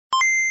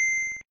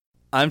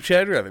I'm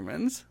Chad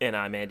Ruthermans, And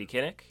I'm Andy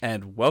Kinnick.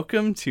 and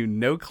welcome to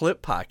No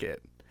Clip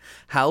Pocket.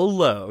 How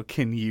low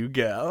can you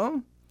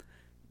go?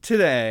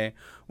 Today,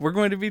 we're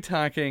going to be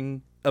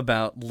talking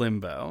about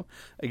Limbo,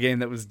 a game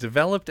that was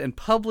developed and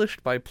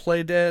published by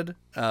Playdead,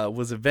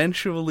 was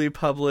eventually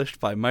published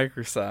by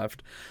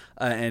Microsoft,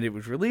 and it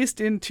was released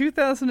in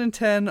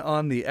 2010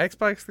 on the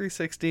Xbox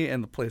 360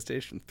 and the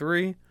PlayStation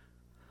 3.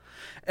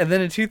 And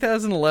then in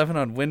 2011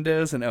 on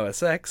Windows and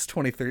OS X,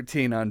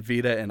 2013 on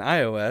Vita and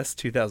iOS,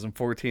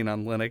 2014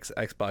 on Linux,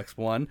 Xbox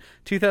One,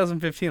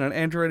 2015 on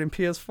Android and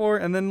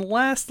PS4, and then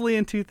lastly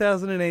in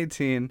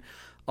 2018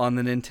 on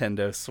the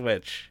Nintendo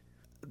Switch.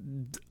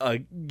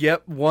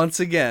 Yep, once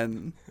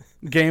again,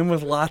 game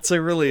with lots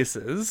of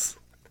releases.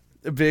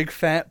 A big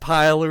fat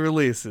pile of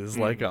releases,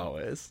 like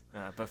always.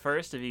 But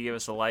first, if you give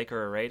us a like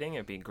or a rating,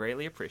 it'd be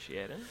greatly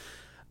appreciated.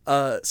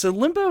 So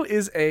Limbo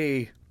is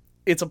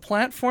it's a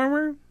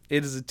platformer.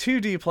 It is a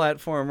 2D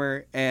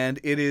platformer, and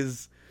it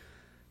is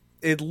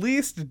at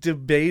least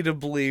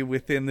debatably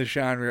within the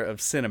genre of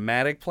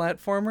cinematic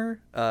platformer,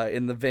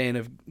 in the vein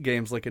of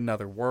games like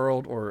Another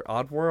World or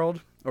Oddworld,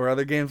 or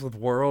other games with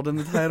world in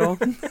the title,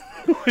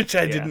 which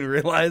I didn't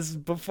realize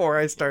before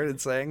I started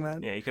saying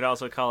that. Yeah, you could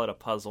also call it a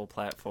puzzle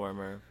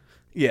platformer.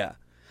 Yeah.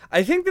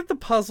 I think that the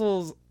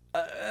puzzles...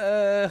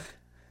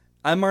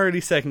 I'm already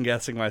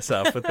second-guessing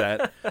myself with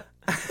that.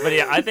 But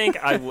yeah, I think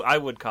I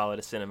would call it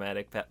a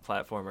cinematic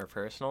platformer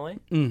personally.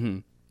 Mm-hmm.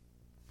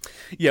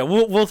 Yeah,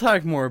 we'll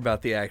talk more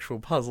about the actual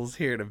puzzles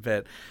here in a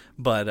bit,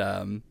 but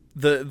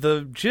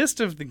the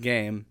gist of the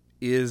game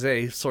is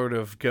a sort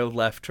of go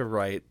left to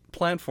right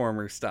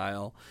platformer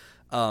style.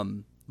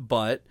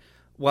 But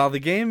while the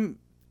game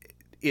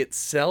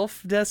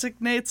itself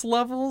designates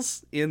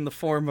levels in the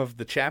form of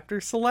the chapter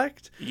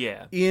select,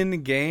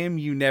 in game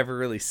you never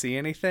really see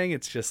anything.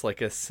 It's just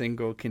like a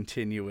single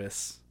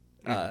continuous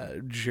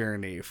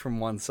journey from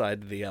one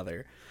side to the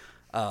other.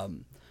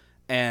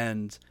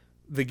 And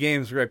the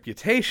game's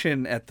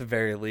reputation, at the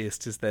very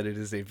least, is that it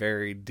is a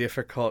very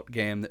difficult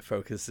game that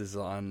focuses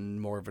on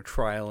more of a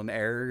trial and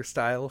error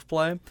style of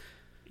play.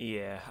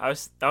 Yeah, I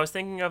was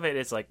thinking of it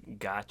as like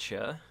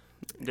gacha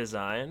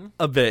design.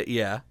 A bit,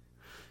 yeah.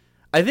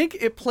 I think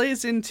it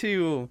plays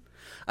into...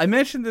 I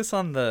mentioned this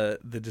on the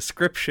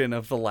description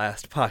of the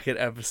last Pocket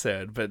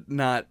episode, but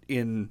not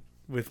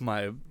with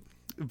my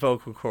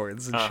vocal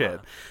cords and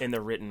shit. In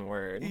the written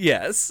word.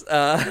 Yes.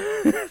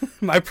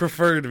 My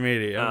preferred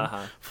medium.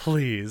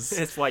 Please.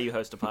 It's why you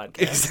host a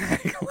podcast.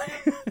 Exactly.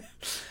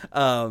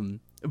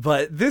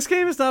 But this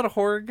game is not a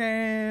horror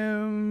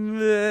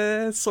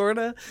game,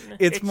 sorta.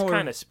 It's more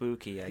kind of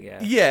spooky, I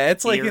guess. Yeah,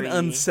 it's like Eerie. an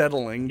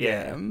unsettling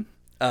game.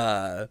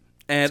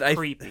 And it's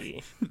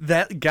creepy.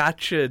 That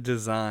gacha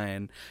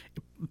design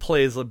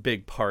plays a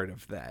big part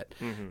of that.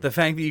 Mm-hmm. The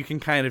fact that you can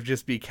kind of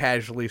just be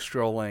casually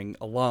strolling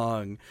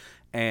along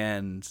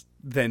and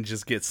then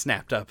just get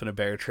snapped up in a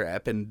bear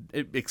trap and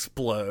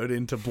explode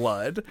into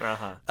blood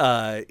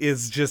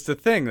is just a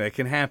thing that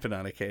can happen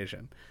on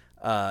occasion.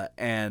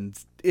 And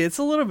it's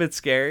a little bit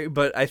scary,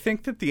 but I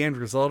think that the end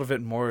result of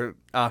it more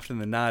often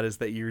than not is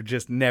that you're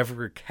just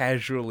never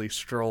casually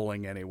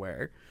strolling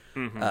anywhere.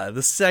 Mm-hmm.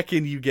 The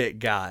second you get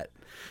got,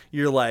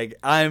 you're like,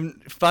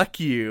 fuck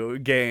you,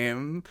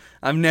 game.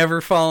 I'm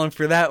never falling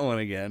for that one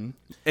again.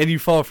 And you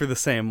fall for the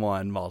same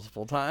one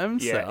multiple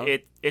times. Yeah, so.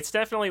 It's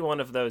definitely one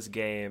of those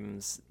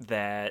games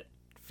that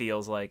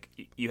feels like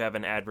you have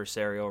an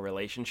adversarial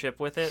relationship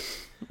with it.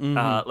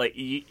 Mm-hmm. Like,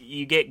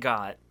 you get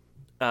got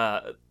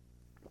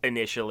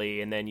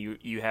initially, and then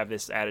you have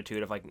this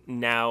attitude of, like,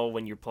 now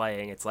when you're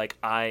playing, it's like,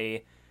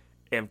 I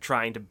am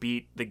trying to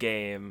beat the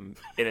game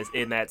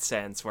in that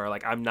sense where,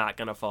 like, I'm not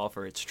going to fall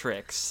for its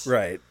tricks.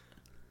 Right.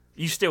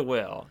 You still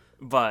will,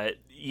 but,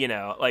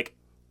 like,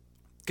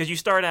 because you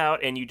start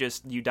out and you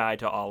die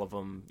to all of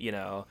them,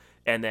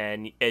 and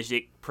then as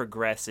it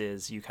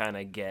progresses, you kind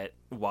of get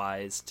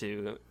wise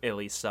to at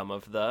least some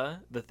of the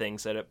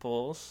things that it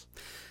pulls.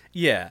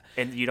 Yeah.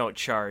 And you don't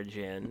charge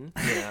in,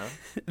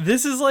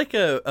 This is like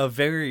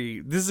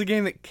this is a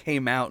game that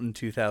came out in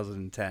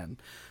 2010.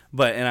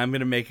 And I'm going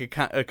to make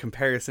a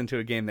comparison to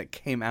a game that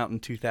came out in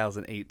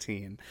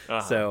 2018.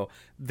 So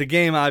the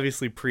game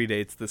obviously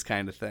predates this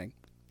kind of thing.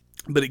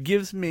 But it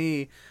gives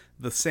me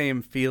the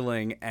same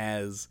feeling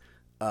as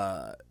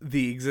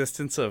the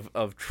existence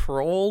of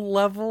troll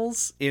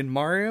levels in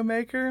Mario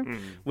Maker,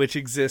 which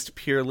exist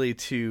purely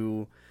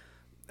to,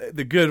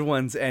 the good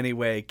ones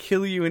anyway,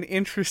 kill you in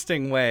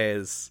interesting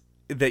ways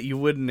that you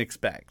wouldn't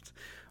expect.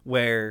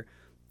 Where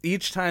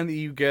each time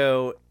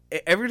that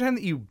every time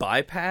that you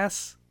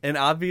bypass an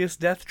obvious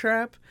death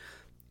trap,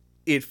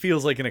 it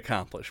feels like an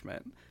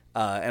accomplishment.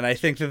 And I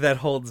think that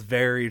holds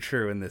very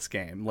true in this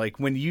game. Like,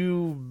 when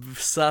you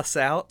suss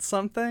out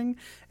something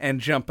and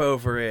jump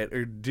over it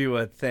or do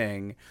a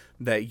thing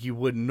that you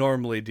wouldn't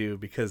normally do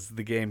because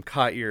the game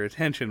caught your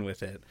attention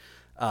with it,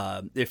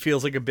 it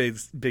feels like a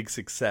big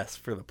success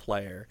for the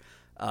player.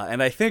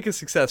 And I think a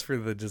success for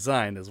the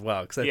design as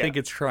well, because I think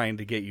it's trying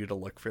to get you to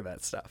look for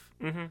that stuff.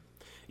 Mm-hmm.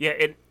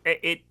 Yeah,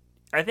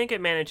 I think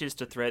it manages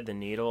to thread the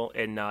needle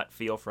and not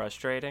feel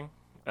frustrating.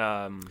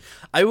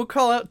 I will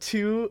call out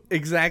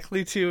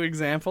exactly two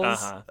examples,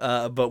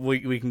 but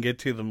we can get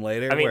to them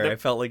later. I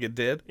felt like it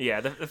did.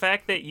 Yeah, the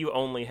fact that you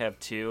only have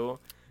two,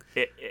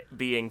 it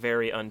being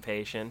very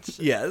impatient,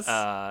 yes,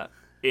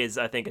 is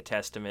I think a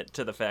testament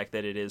to the fact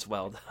that it is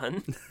well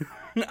done.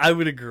 I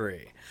would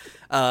agree.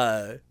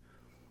 I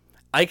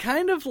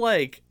kind of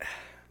like.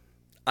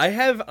 I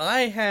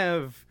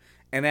have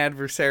an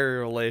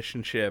adversarial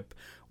relationship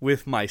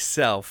with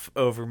myself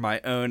over my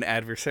own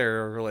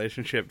adversarial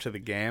relationship to the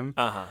game,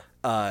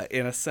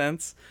 in a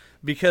sense,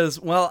 because,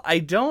 well, I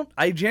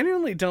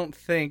genuinely don't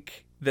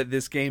think that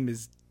this game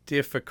is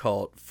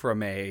difficult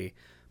from a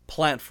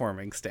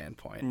platforming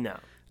standpoint. No.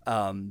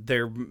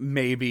 There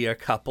may be a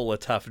couple of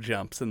tough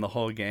jumps in the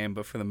whole game,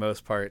 but for the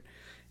most part,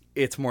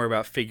 it's more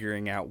about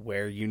figuring out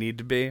where you need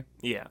to be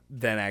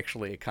than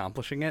actually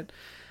accomplishing it.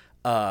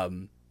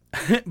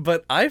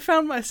 But I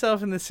found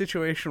myself in this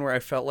situation where I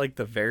felt like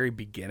the very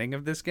beginning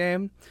of this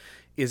game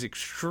is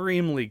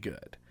extremely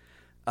good.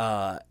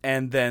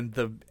 And then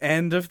the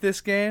end of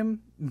this game,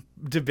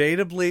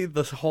 debatably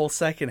the whole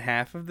second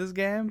half of this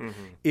game,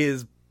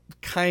 is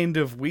kind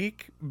of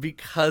weak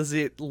because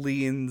it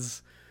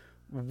leans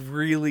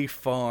really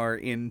far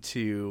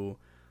into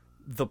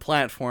the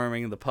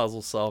platforming and the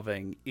puzzle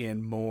solving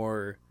in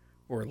more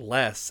or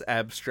less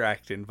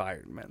abstract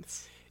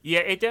environments.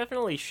 Yeah, it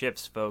definitely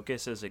shifts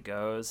focus as it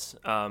goes.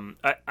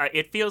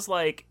 It feels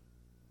like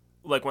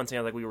once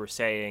again, like we were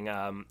saying,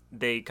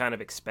 they kind of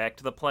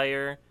expect the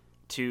player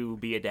to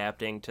be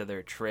adapting to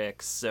their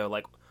tricks. So,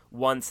 like,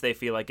 once they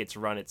feel like it's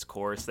run its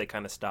course, they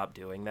kind of stop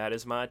doing that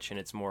as much, and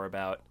it's more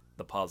about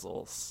the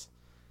puzzles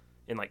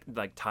and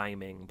like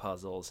timing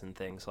puzzles and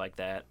things like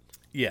that.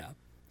 Yeah.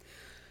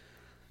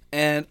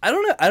 And I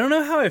don't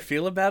know how I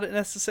feel about it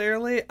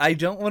necessarily. I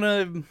don't want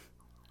to.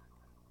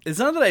 It's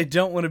not that I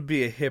don't want to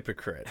be a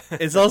hypocrite.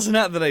 It's also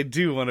not that I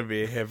do want to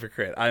be a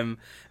hypocrite. I'm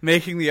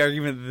making the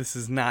argument that this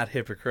is not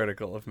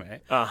hypocritical of me.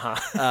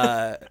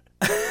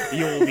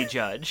 You will be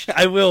judged.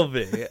 I will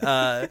be.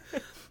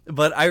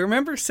 But I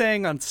remember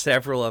saying on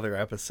several other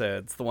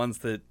episodes, the ones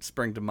that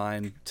spring to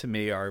mind to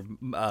me are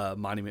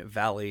Monument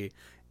Valley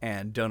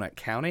and Donut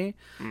County,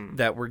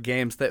 that were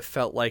games that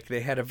felt like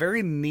they had a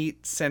very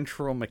neat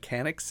central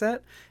mechanic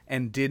set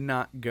and did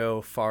not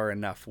go far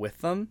enough with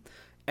them.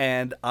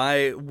 And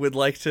I would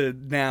like to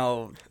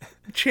now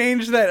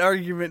change that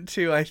argument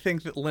to, I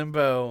think that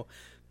Limbo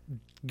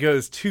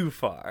goes too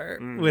far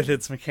with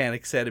its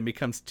mechanic set and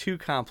becomes too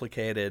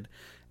complicated.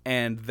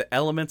 And the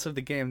elements of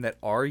the game that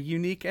are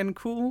unique and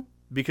cool,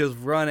 because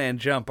run and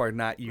jump are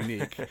not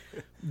unique.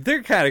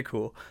 They're kind of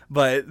cool,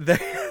 but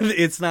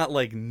it's not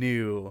like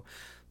new.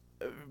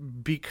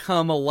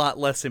 Become a lot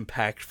less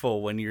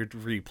impactful when you're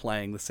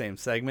replaying the same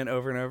segment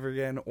over and over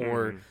again,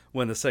 or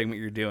when the segment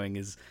you're doing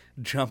is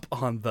jump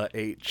on the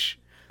H.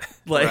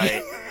 Like,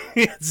 right.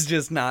 It's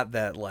just not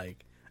that,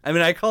 like... I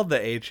mean, I called the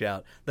H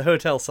out. The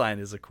hotel sign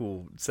is a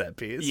cool set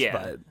piece,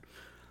 but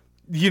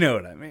you know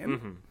what I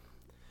mean.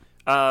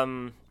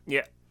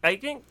 Yeah, I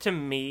think to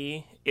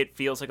me, it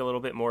feels like a little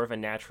bit more of a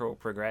natural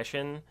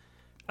progression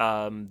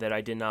that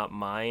I did not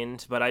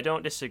mind, but I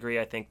don't disagree.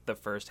 I think the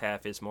first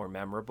half is more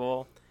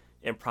memorable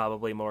and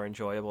probably more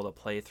enjoyable to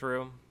play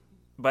through.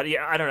 But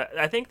yeah, I don't know.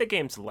 I think the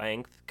game's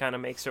length kind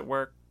of makes it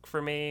work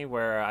for me,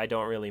 where I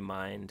don't really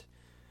mind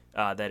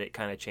that it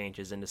kind of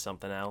changes into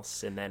something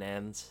else and then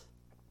ends.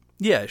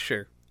 Yeah,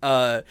 sure.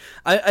 I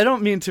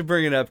don't mean to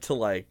bring it up to,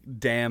 like,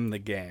 damn the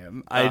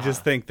game. I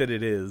just think that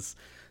it is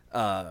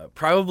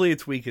probably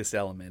its weakest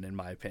element, in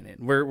my opinion.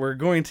 We're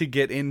going to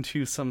get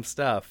into some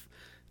stuff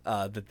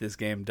that this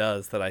game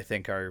does that I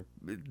think are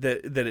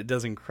that it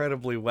does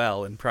incredibly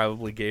well and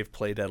probably gave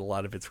Playdead a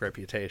lot of its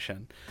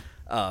reputation.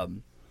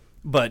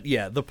 But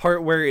yeah, the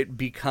part where it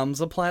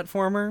becomes a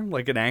platformer,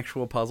 like an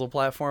actual puzzle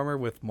platformer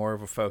with more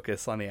of a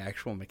focus on the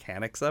actual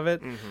mechanics of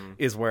it,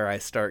 is where I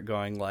start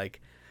going like,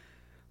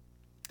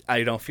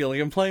 I don't feel like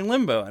I'm playing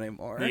Limbo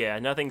anymore. Yeah,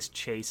 nothing's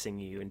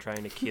chasing you and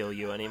trying to kill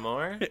you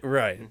anymore.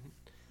 Right.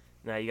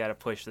 Now you got to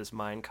push this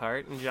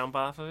minecart and jump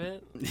off of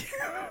it.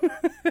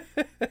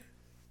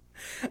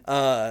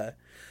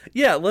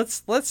 Yeah,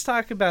 let's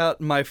talk about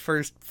my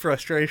first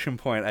frustration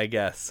point, I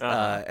guess,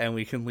 and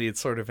we can lead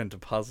sort of into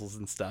puzzles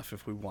and stuff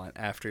if we want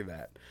after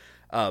that.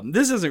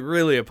 This isn't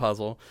really a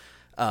puzzle,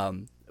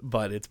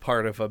 but it's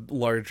part of a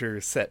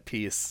larger set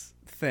piece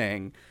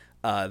thing.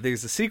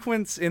 There's a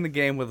sequence in the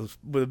game with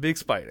a big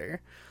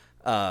spider.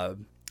 I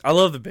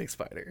love the big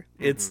spider.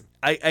 It's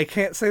I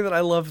can't say that I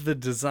love the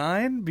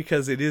design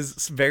because it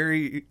is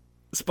very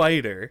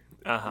spider.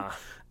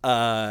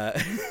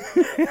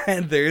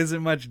 And there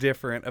isn't much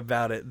different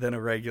about it than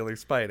a regular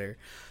spider,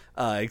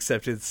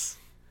 except it's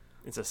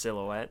a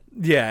silhouette.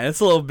 Yeah, it's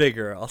a little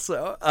bigger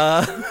also.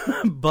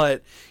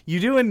 But you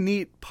do a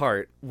neat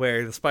part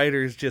where the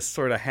spider's just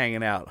sort of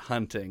hanging out,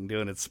 hunting,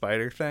 doing its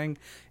spider thing,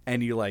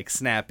 and you like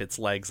snap its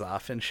legs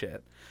off and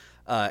shit.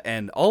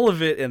 And all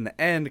of it in the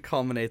end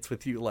culminates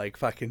with you like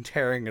fucking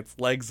tearing its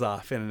legs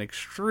off in an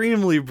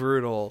extremely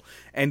brutal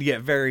and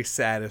yet very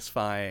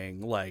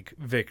satisfying like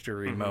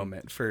victory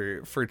moment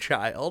for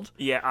Child.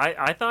 Yeah,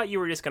 I thought you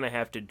were just gonna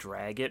have to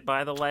drag it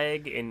by the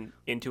leg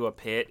into a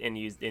pit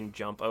and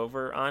jump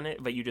over on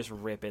it, but you just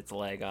rip its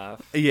leg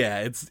off.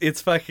 Yeah,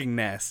 it's fucking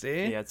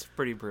nasty. Yeah, it's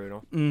pretty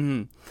brutal.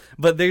 Mm-hmm.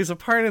 But there's a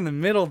part in the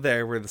middle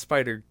there where the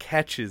spider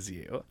catches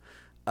you.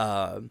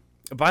 By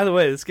the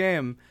way, this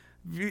game,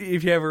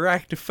 if you have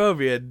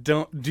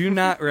arachnophobia, do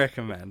not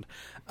recommend.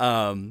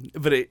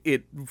 But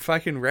it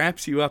fucking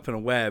wraps you up in a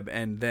web,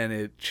 and then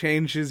it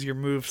changes your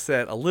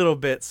moveset a little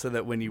bit so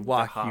that when you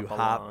walk, you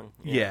hop. Along.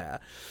 Yeah.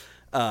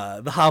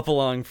 The hop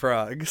along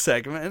frog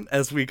segment,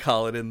 as we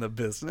call it in the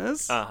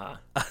business.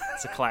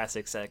 It's a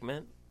classic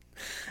segment.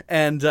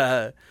 And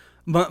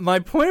my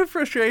point of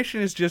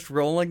frustration is just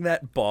rolling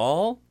that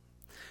ball.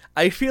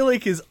 I feel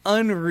like is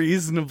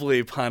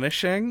unreasonably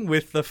punishing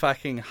with the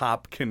fucking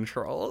hop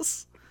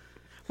controls.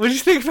 What do you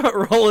think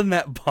about rolling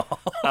that ball?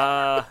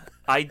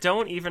 I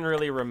don't even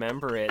really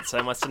remember it, so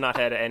I must have not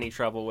had any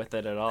trouble with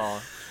it at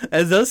all.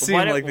 It does seem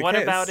like the case.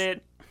 What about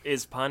it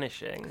is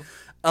punishing?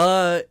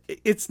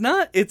 It's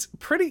not. It's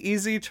pretty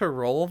easy to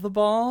roll the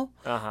ball,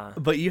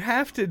 but you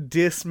have to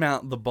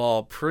dismount the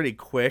ball pretty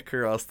quick,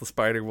 or else the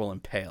spider will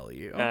impale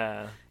you.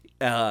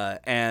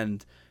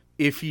 And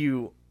if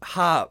you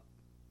hop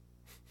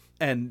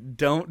and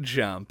don't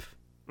jump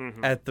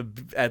at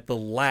the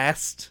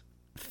last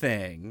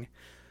thing,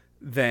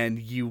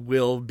 then you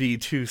will be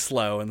too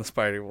slow and the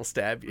spider will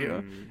stab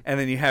you. And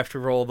then you have to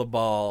roll the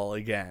ball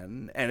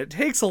again. And it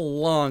takes a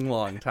long,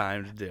 long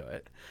time to do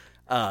it.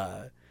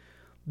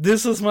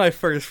 This was my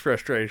first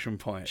frustration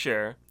point.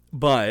 Sure.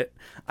 But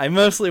I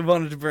mostly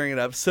wanted to bring it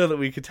up so that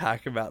we could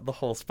talk about the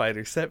whole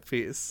spider set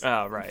piece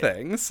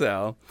thing.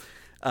 So,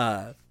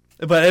 but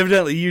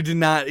evidently you do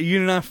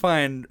not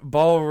find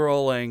ball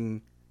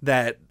rolling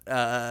that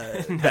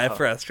that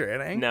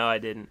frustrating. No, I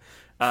didn't.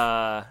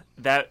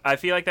 That I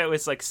feel like that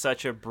was like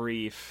such a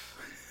brief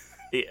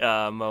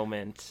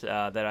moment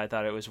that I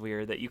thought it was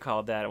weird that you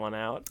called that one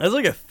out. That was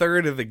like a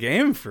third of the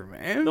game for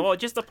me. Well,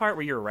 just the part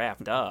where you're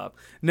wrapped up.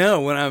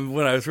 No, when I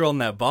was rolling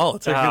that ball,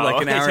 it took me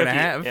like an hour and a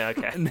half. Yeah,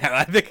 okay. No,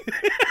 I think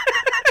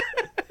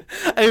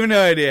I have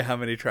no idea how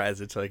many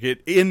tries it took.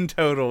 It in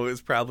total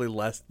is probably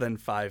less than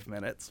 5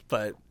 minutes,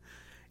 but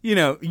you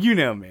know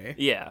me.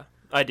 Yeah,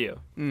 I do.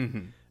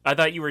 I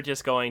thought you were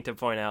just going to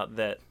point out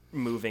that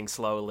moving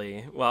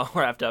slowly while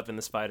wrapped up in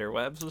the spider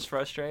webs was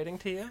frustrating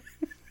to you.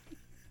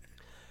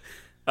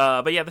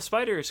 But yeah, the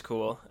spider is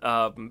cool.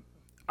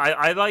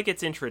 I like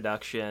its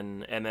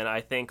introduction, and then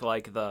I think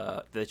like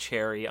the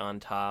cherry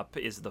on top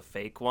is the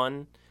fake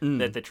one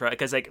that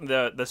because like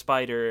the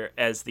spider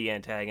as the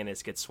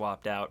antagonist gets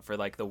swapped out for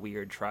like the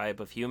weird tribe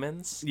of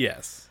humans.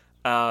 Yes.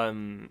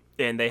 And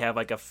they have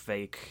like a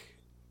fake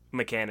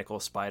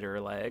mechanical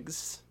spider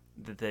legs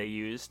that they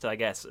used, I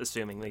guess,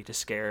 assumingly to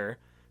scare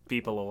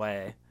people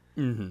away.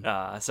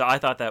 So I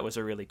thought that was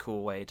a really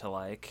cool way to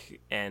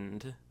like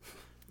end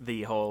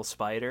the whole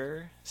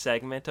spider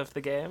segment of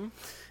the game.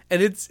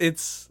 And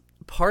it's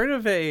part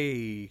of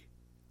a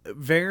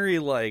very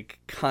like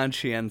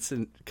conscientious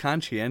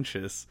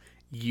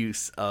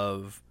use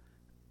of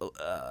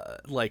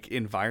like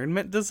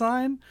environment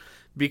design,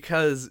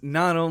 because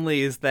not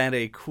only is that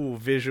a cool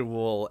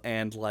visual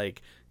and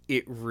like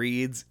it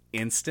reads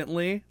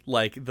instantly,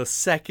 like the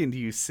second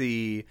you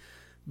see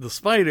the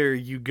spider,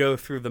 you go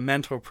through the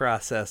mental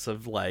process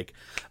of like,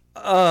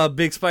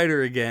 big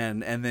spider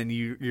again, and then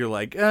you're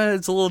like,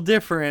 it's a little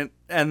different,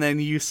 and then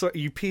you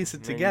piece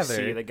it together.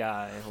 You see the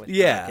guy with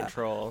the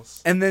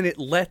controls, and then it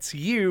lets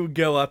you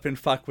go up and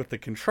fuck with the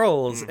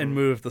controls and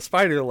move the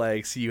spider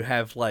legs, so you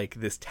have like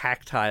this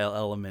tactile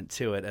element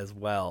to it as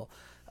well,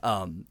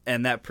 and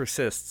that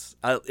persists.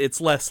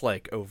 It's less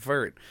like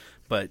overt,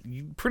 but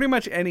pretty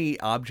much any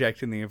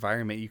object in the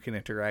environment you can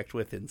interact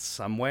with in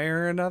some way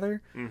or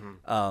another.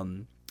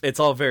 It's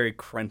all very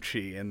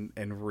crunchy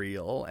and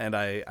real, and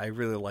I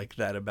really like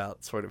that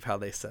about sort of how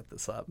they set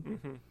this up.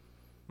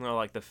 Well,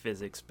 like the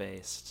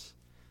physics-based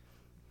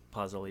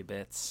puzzly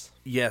bits.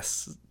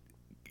 Yes,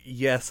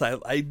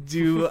 I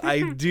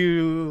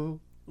do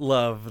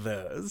love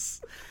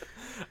those.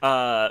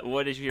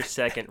 What is your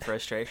second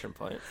frustration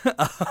point?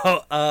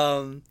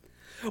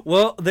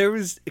 Well, there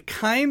was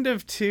kind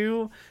of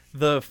two.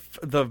 The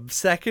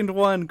second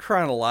one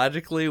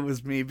chronologically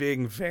was me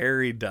being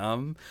very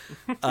dumb.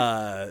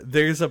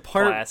 There's a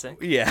part, classic.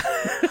 Yeah.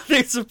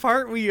 There's a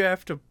part where you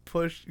have to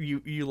push.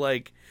 You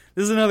like,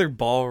 this is another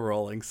ball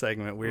rolling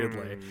segment,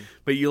 weirdly,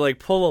 but you like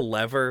pull a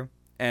lever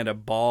and a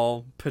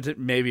ball,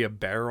 maybe a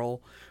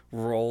barrel,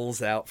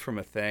 rolls out from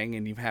a thing,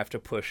 and you have to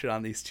push it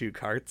on these two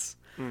carts.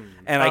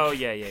 And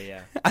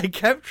yeah. I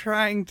kept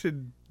trying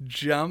to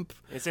jump.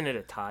 Isn't it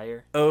a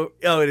tire? Oh,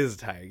 it is a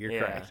tire. You're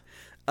correct.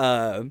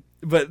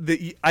 But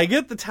I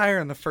get the tire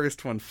on the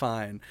first one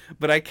fine,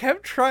 but I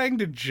kept trying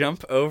to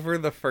jump over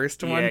the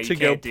first one to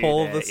go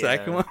pull the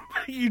second one.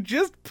 You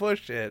just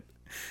push it,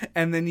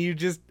 and then you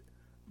just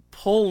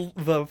pull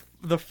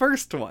the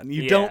first one.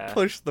 You Yeah. don't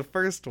push the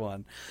first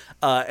one.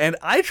 And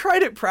I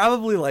tried it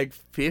probably like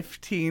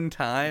 15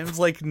 times,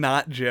 like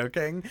not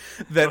joking.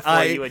 That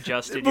Before you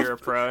adjusted your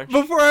approach.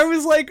 Before I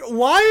was like,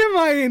 why am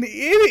I an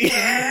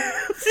idiot?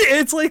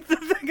 It's like the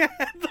thing I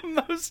had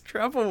the most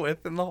trouble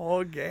with in the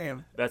whole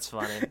game. That's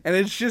funny. And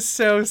it's just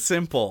so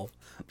simple.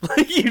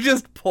 Like, you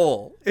just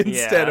pull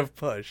instead Yeah. of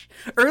push.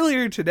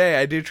 Earlier today,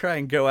 I did try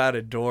and go out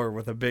a door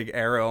with a big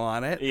arrow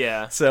on it.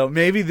 Yeah. So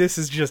maybe this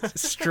is just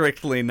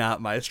strictly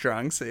not my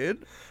strong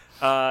suit.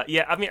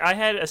 Yeah, I mean, I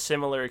had a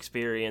similar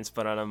experience,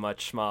 but on a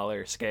much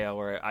smaller scale,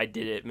 where I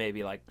did it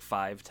maybe like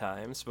 5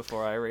 times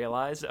before I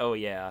realized, oh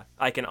yeah,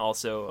 I can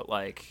also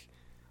like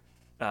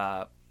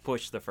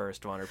push the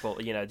first one or pull,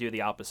 do the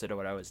opposite of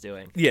what I was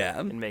doing Yeah.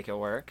 and make it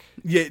work.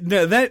 Yeah,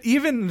 no,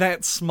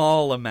 that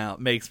small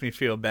amount makes me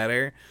feel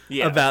better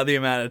Yeah. about the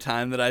amount of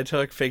time that I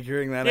took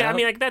figuring that out. Yeah, I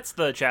mean, like that's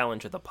the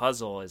challenge of the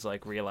puzzle is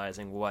like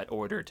realizing what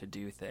order to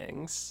do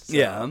things. So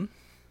yeah.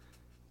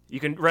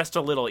 you can rest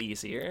a little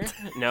easier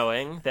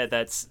knowing that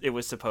it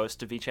was supposed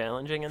to be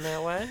challenging in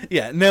that way.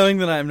 Yeah, knowing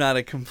that I'm not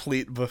a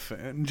complete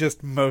buffoon,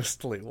 just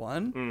mostly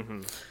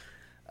one.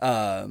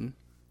 Mm-hmm.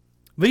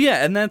 But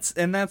yeah, and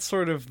that's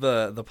sort of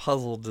the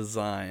puzzle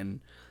design.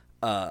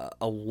 A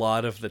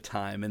lot of the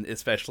time, and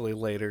especially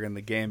later in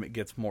the game, it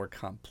gets more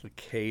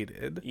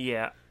complicated.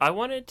 Yeah, I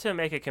wanted to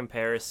make a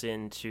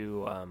comparison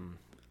to.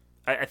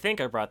 I think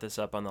I brought this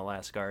up on the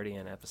Last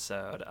Guardian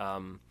episode.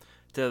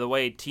 To the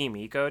way Team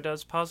Ico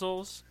does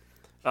puzzles.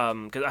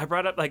 Because I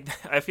brought up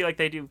I feel like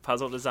they do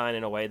puzzle design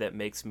in a way that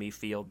makes me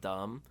feel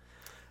dumb.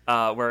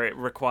 Where it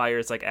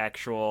requires like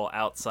actual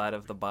outside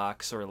of the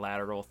box or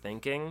lateral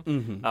thinking.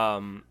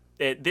 Mm-hmm.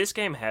 This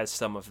game has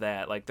some of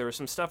that. Like, there was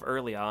some stuff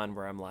early on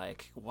where I'm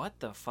like, what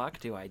the fuck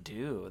do I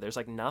do? There's,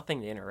 like,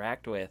 nothing to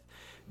interact with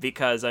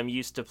because I'm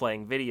used to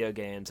playing video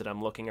games and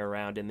I'm looking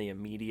around in the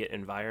immediate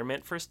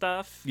environment for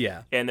stuff.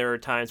 Yeah. And there are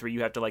times where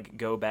you have to, like,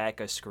 go back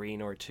a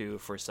screen or two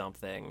for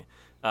something,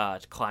 to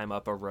climb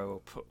up a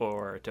rope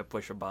or to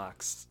push a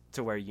box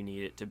to where you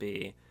need it to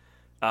be.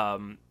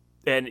 And,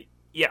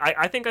 yeah,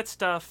 I think that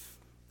stuff...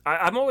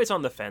 I'm always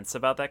on the fence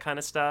about that kind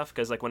of stuff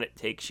because, like, when it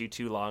takes you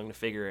too long to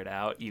figure it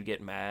out, you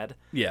get mad.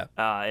 Yeah.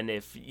 And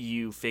if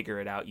you figure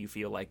it out, you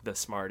feel like the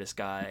smartest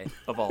guy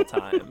of all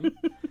time.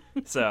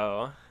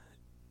 So,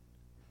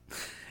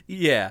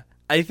 Yeah,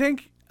 I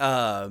think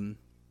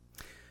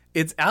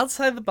it's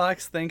outside the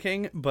box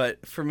thinking,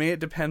 but for me, it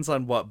depends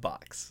on what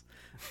box.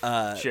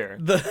 sure.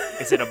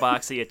 Is it a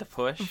box that you have to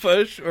push?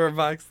 Push or a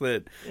box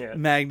that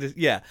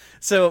yeah.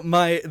 So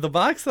the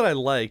box that I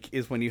like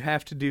is when you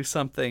have to do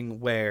something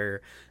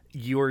where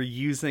you're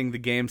using the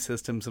game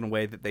systems in a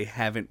way that they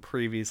haven't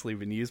previously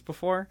been used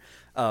before.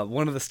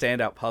 One of the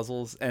standout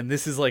puzzles, and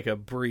this is like a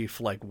brief,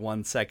 like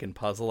 1 second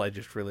puzzle. I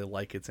just really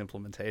like its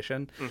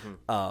implementation.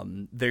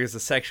 Mm-hmm. There's a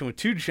section with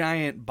 2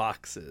 giant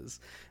boxes,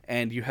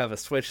 and you have a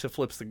switch that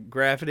flips the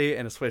gravity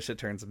and a switch that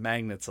turns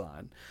magnets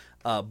on.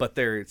 But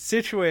they're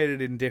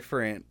situated in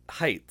different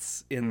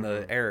heights in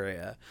the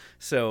area.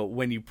 So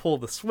when you pull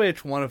the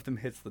switch, one of them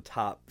hits the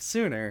top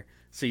sooner.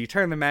 So you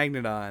turn the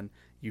magnet on,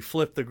 you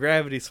flip the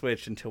gravity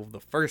switch until the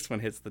first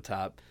one hits the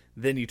top,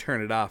 then you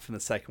turn it off and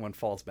the second one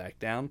falls back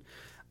down.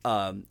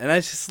 And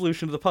that's just a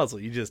solution to the puzzle.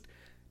 You just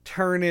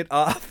turn it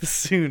off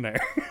sooner.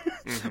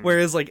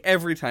 Whereas like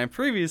every time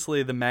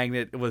previously, the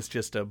magnet was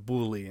just a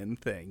Boolean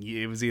thing.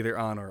 It was either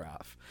on or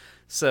off.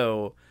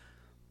 So...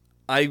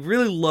 I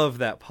really love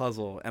that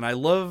puzzle, and I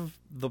love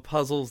the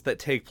puzzles that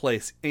take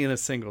place in a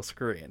single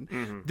screen.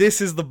 Mm-hmm.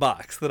 This is the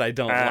box that I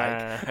don't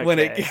like. Okay. When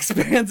it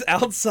expands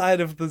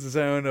outside of the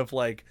zone of,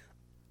 like,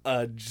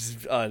 a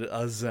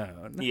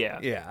zone.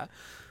 Yeah. Yeah.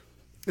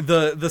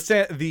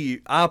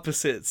 The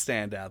opposite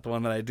standout, the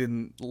one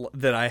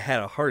that I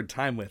had a hard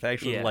time with. I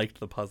actually liked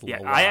the puzzle a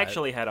lot. I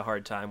actually had a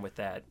hard time with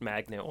that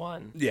magnet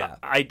one. Yeah.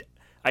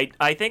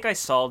 I think I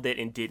solved it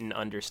and didn't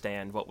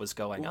understand what was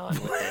going on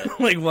with it.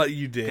 Like what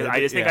you did. I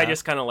just think I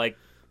just kind of like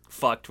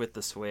fucked with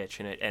the switch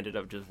and it ended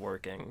up just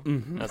working.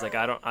 Mm-hmm. I was like,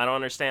 I don't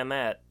understand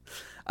that.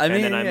 And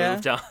then I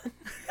moved on.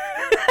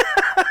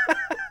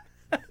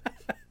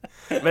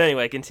 But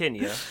anyway,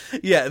 continue.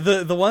 Yeah,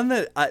 the one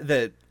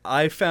that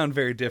I found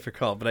very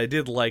difficult, but I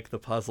did like the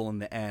puzzle in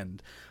the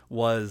end,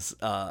 was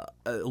a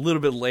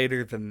little bit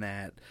later than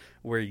that,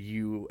 where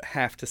you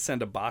have to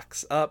send a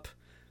box up,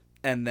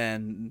 and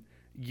then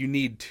you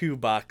need 2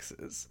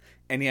 boxes,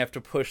 and you have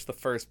to push the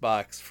first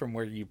box from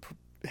where you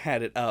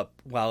had it up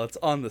while it's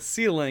on the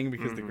ceiling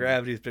because the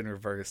gravity's been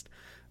reversed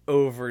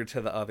over to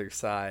the other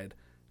side.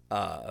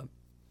 Or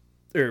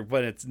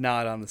when it's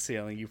not on the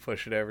ceiling, you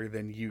push it over,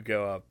 then you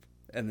go up,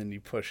 and then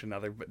you push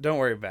another. But don't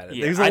worry about it.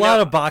 Yeah, there's a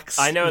lot of box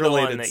related steps. I know the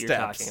one that you're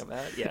talking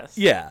about, yes.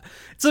 Yeah.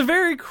 It's a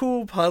very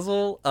cool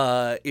puzzle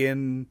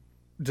in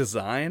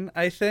design,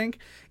 I think.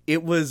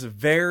 It was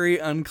very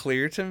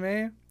unclear to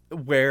me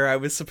where I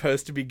was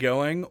supposed to be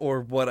going or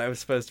what I was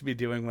supposed to be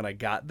doing when I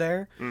got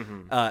there.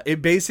 Mm-hmm.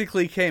 It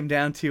basically came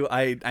down to,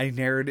 I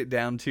narrowed it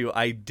down to,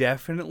 I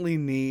definitely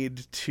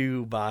need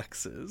 2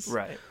 boxes.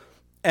 Right.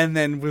 and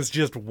then was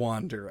just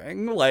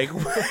wandering. Like,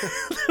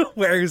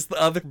 where's the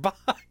other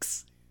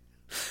box?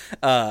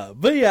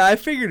 But yeah, I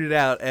figured it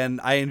out,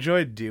 and I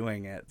enjoyed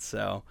doing it.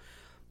 So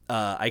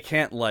I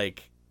can't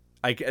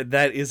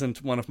that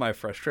isn't one of my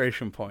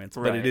frustration points,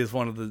 but it is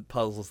one of the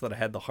puzzles that I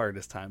had the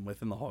hardest time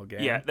with in the whole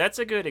game. Yeah, that's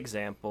a good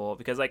example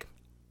because that's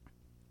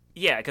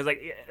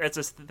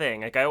this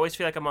thing. Like, I always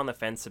feel like I'm on the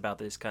fence about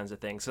these kinds of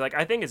things. So, like,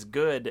 I think it's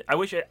good.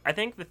 I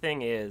think the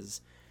thing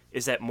is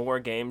that more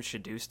games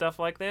should do stuff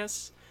like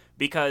this,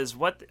 because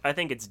what I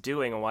think it's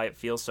doing and why it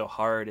feels so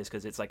hard is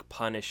because it's, like,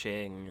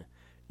 punishing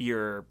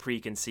your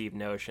preconceived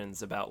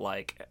notions about,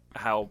 like,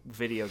 how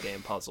video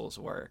game puzzles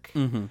work.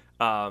 Mm-hmm.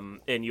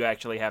 And you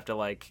actually have to,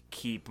 like,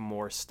 keep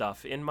more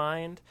stuff in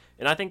mind.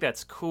 And I think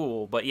that's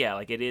cool, but yeah,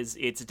 like,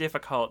 it's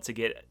difficult to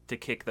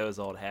kick those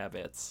old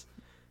habits.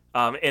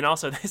 And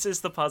also, this is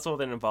the puzzle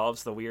that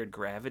involves the weird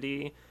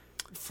gravity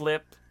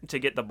flip to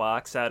get the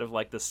box out of,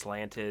 like, the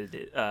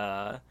slanted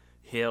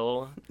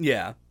hill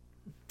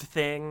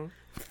thing.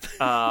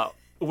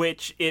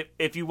 Which,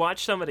 if you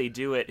watch somebody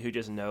do it who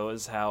just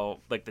knows how,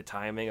 like, the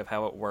timing of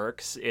how it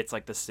works, it's,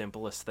 like, the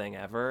simplest thing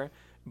ever.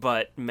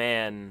 But,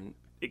 man,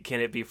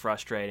 can it be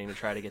frustrating to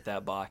try to get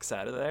that box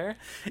out of there?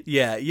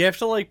 Yeah, you have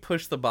to, like,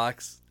 push the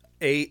box,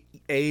 a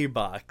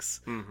box,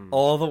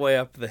 all the way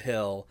up the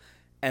hill,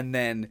 and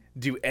then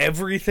do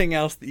everything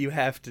else that you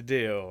have to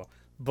do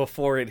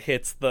before it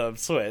hits the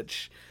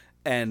switch.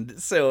 And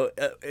so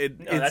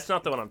that's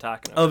not the one I'm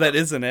talking about. Oh, that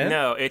isn't it?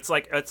 No, it's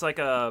like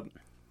a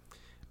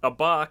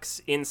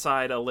box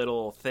inside a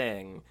little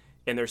thing,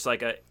 and there's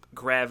like a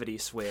gravity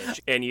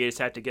switch, and you just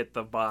have to get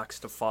the box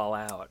to fall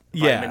out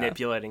by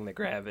manipulating the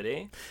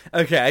gravity.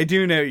 Okay, I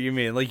do know what you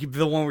mean. Like,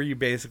 the one where you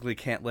basically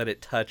can't let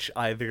it touch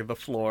either the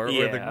floor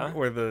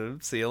or the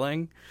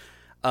ceiling.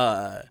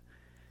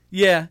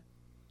 Yeah.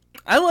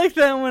 I like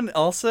that one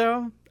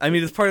also. I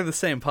mean, it's part of the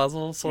same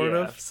puzzle, sort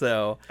of,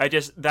 so... I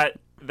just... That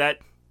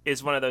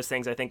is one of those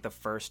things I think the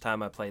first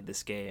time I played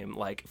this game,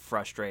 like,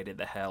 frustrated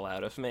the hell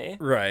out of me.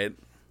 Right.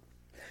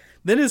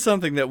 That is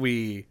something that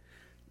we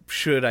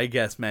should, I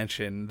guess,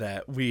 mention,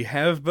 that we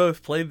have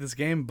both played this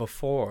game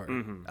before.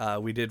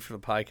 Mm-hmm. We did for the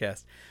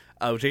podcast,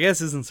 which I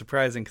guess isn't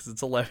surprising because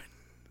it's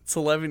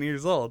 11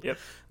 years old. Yep.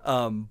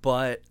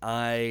 But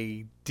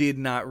I did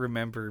not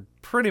remember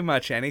pretty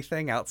much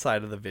anything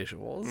outside of the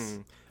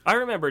visuals. I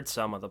remembered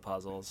some of the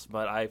puzzles,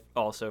 but I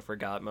also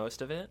forgot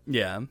most of it.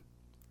 Yeah.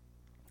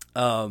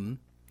 But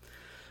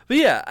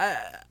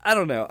yeah, I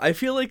don't know. I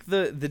feel like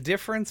the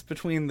difference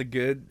between the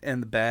good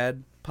and the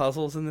bad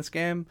puzzles in this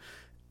game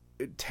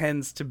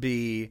tends to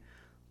be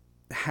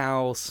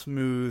how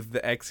smooth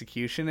the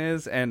execution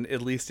is, and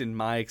at least in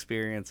my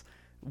experience,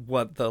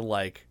 what the,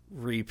 like,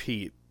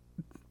 repeat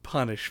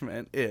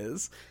punishment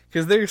is.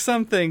 Because there's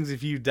some things,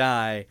 if you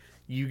die,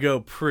 you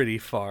go pretty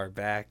far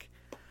back.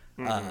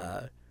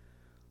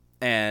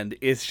 And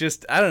it's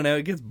just, I don't know,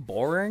 it gets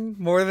boring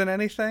more than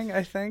anything,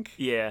 I think.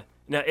 Yeah.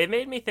 Now, it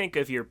made me think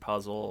of your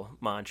puzzle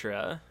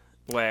mantra,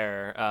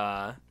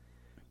 where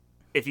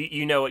if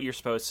you know what you're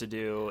supposed to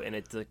do, and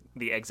it's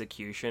the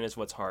execution is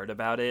what's hard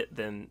about it,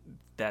 then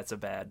that's a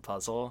bad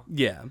puzzle.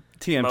 Yeah.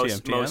 TM.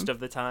 Most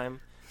of the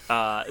time.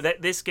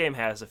 This game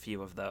has a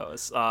few of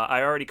those.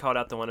 I already called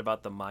out the one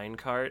about the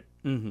minecart.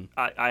 Mm-hmm.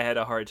 I had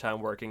a hard time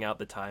working out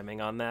the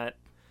timing on that.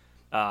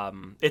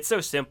 It's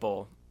so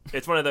simple.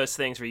 It's one of those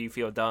things where you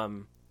feel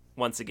dumb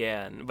once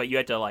again, but you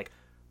have to, like,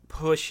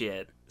 push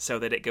it so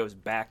that it goes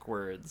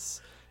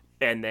backwards,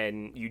 and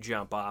then you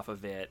jump off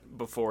of it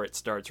before it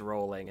starts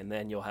rolling, and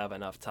then you'll have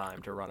enough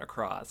time to run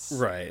across.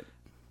 Right.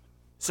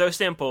 So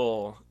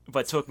simple,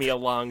 but took me a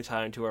long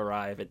time to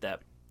arrive at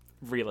that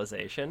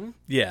realization.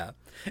 Yeah.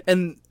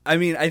 And, I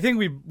mean, I think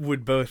we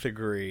would both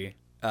agree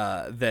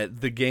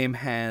that the game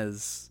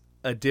has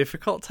a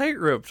difficult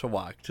tightrope to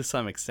walk to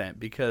some extent,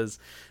 because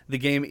the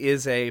game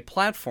is a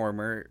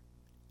platformer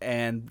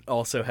and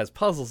also has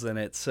puzzles in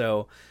it,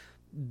 so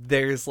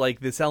there's,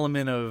 like, this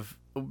element of,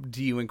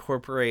 do you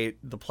incorporate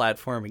the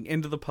platforming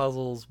into the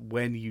puzzles?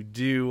 When you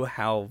do,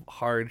 how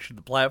hard should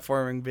the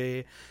platforming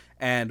be?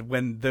 And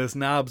when those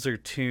knobs are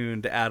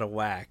tuned out of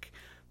whack,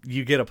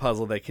 you get a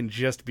puzzle that can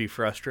just be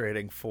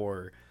frustrating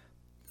for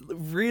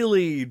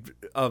really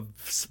a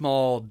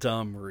small,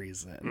 dumb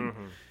reason.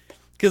 Mm-hmm.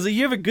 Because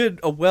you have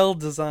a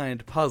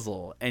well-designed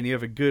puzzle, and you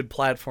have a good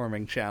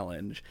platforming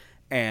challenge,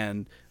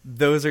 and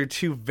those are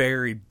two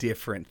very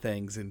different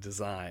things in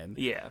design.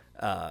 Yeah.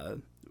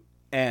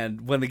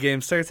 And when the game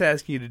starts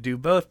asking you to do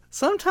both,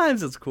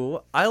 sometimes it's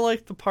cool. I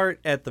like the part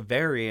at the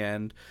very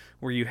end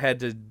where you had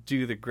to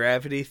do the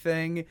gravity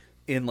thing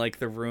in, like,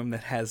 the room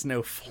that has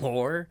no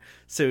floor,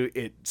 so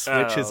it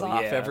switches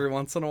off every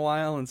once in a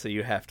while, and so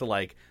you have to,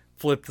 like,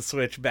 flip the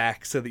switch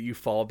back so that you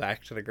fall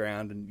back to the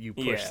ground and you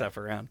push stuff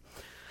around.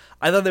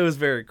 I thought that was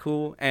very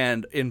cool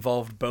and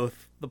involved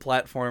both the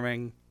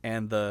platforming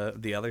and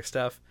the other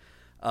stuff.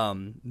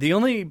 The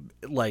only,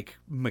 like,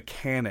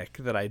 mechanic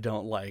that I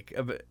don't like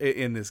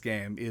in this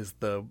game is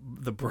the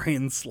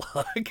brain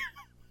slug.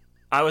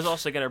 I was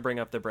also going to bring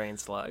up the brain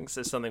slugs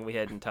as something we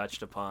hadn't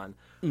touched upon.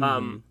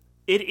 Mm-hmm.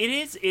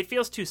 It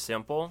feels too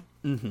simple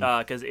Mm-hmm.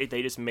 because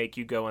they just make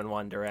you go in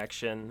one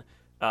direction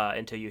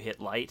until you hit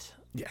light,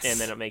 Yes. and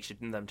then it makes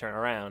them turn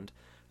around.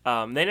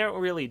 They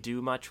don't really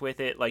do much with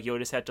it. Like you'll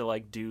just have to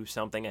like do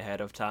something ahead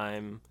of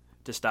time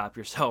to stop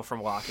yourself from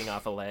walking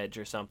off a ledge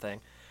or something.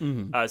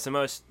 Mm-hmm. It's the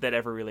most that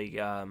ever really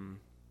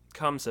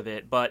comes of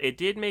it. But it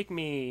did make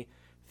me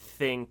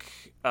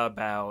think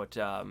about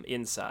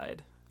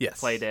Inside. Yes.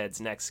 Playdead's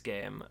next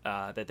game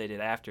that they did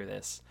after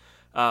this.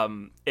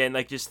 And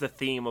like just the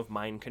theme of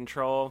mind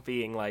control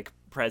being like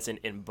present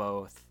in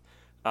both.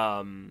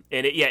 And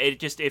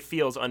it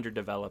feels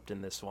underdeveloped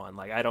in this one.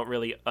 Like I don't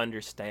really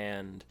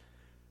understand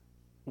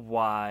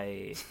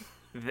why.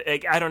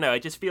 I don't know.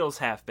 It just feels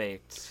half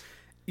baked.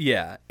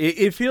 Yeah,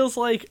 it feels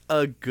like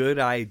a good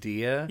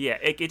idea. Yeah,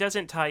 it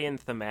doesn't tie in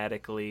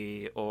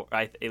thematically, or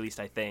at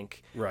least I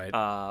think. Right.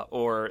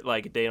 Or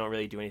like they don't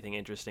really do anything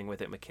interesting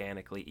with it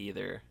mechanically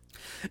either.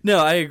 No,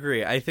 I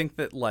agree. I think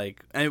that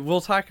and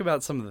we'll talk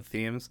about some of the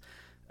themes.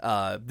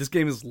 This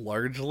game is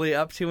largely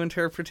up to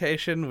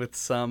interpretation with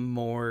some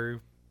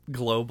more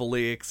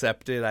globally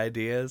accepted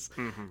ideas.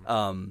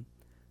 Mm-hmm.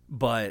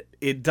 But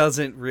it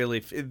doesn't really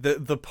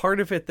the part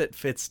of it that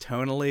fits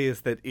tonally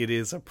is that it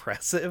is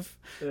oppressive,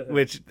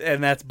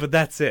 but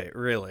that's it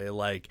really.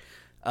 Like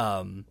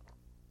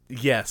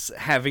yes,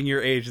 having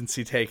your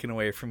agency taken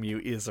away from you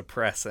is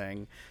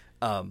oppressing,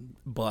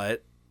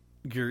 but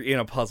you're in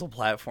a puzzle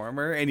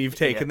platformer and you've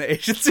taken the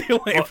agency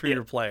away from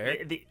your player.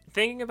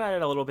 Thinking about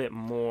it a little bit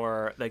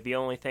more, like the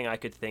only thing I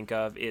could think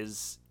of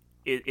is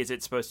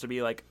it supposed to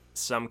be like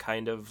some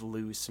kind of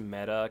loose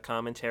meta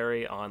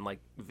commentary on like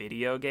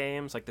video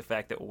games, like the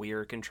fact that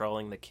we're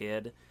controlling the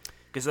kid,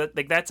 because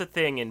that's a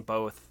thing in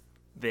both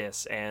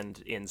this and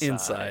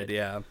Inside.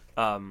 Yeah.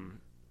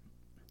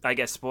 I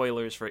guess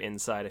spoilers for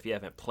Inside if you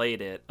haven't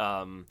played it.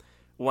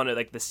 One of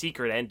like the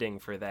secret ending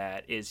for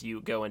that is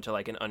you go into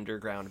like an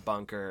underground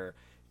bunker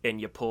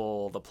and you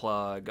pull the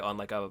plug on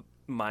like a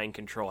mind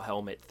control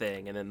helmet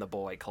thing, and then the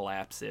boy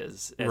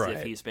collapses as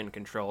if he's been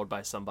controlled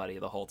by somebody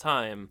the whole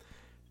time,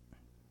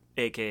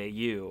 aka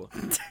you.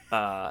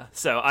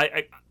 So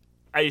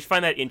I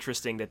find that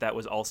interesting that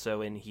was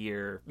also in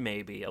here,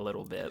 maybe a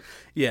little bit.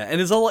 Yeah,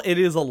 and it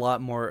is a lot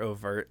more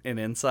overt in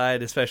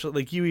Inside, especially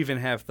like you even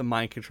have the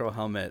mind control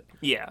helmet.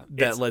 Yeah,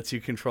 that lets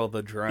you control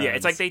the drones. Yeah,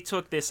 it's like they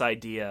took this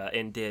idea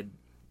and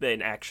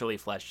actually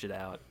fleshed it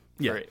out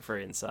for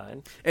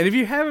Inside. And if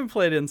you haven't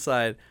played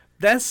Inside,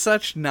 that's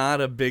such not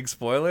a big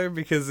spoiler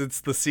because it's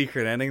the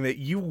secret ending that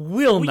you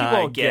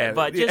won't get.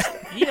 But just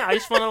I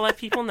just want to let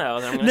people know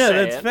that I'm going to say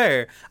that's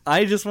fair.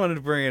 I just wanted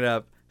to bring it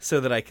up so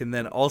that I can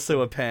then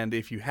also append,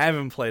 if you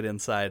haven't played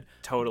Inside,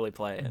 totally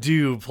play it.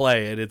 Do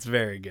play it. It's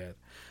very good.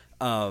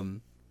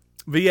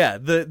 But yeah,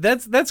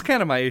 that's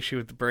kind of my issue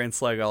with the Brain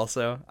Slug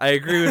also. I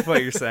agree with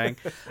what you're saying.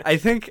 I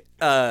think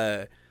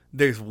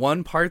there's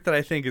one part that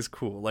I think is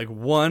cool. Like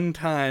one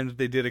time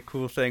they did a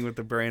cool thing with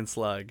the Brain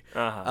Slug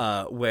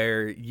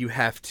where you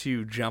have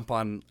to jump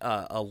on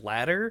a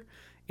ladder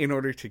in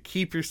order to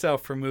keep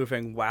yourself from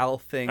moving while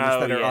things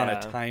that are on a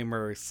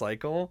timer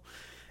cycle.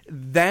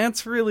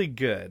 That's really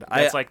good.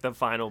 That's like the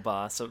final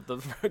boss of the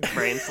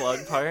Brain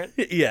Slug part.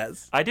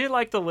 Yes. I do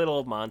like the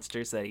little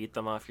monsters that eat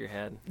them off your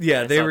head.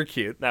 Yeah, they were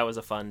cute. That was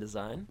a fun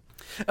design.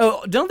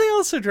 Oh, don't they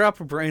also drop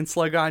a Brain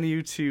Slug on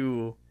you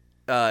to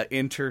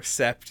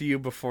intercept you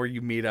before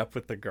you meet up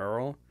with the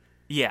girl?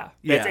 Yeah.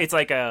 It's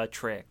like a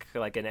trick,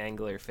 like an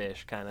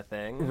anglerfish kind of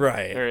thing.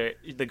 Right. Or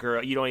the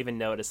girl, you don't even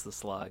notice the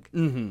slug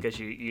because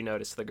you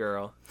notice the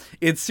girl.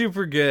 It's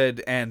super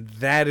good, and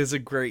that is a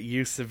great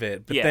use of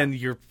it. But then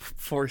you're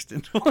forced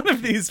into one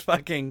of these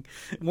fucking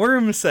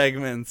worm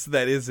segments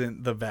that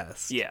isn't the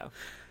best. Yeah.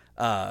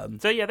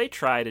 So yeah, they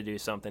try to do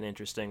something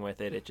interesting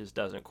with it. It just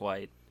doesn't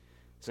quite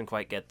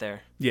get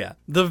there. Yeah.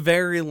 The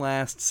very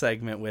last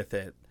segment with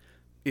it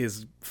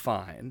is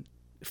fine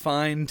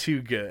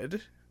to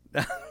good.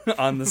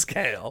 On the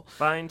scale.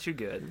 Fine to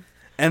good.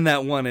 And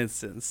that one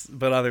instance.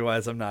 But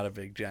otherwise, I'm not a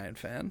big Giant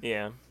fan.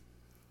 Yeah.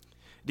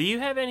 Do you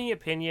have any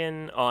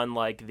opinion on,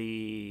 like,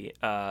 the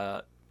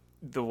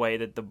way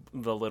that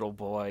the little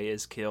boy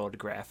is killed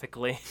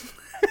graphically?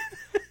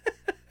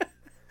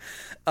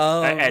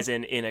 As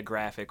in a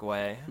graphic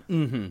way.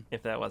 Mm-hmm.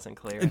 If that wasn't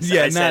clear.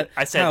 Yeah,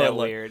 I said that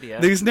weird, yeah.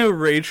 There's no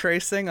ray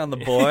tracing on the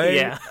boy.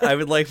 Yeah. I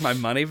would like my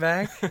money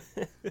back.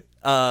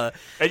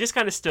 It just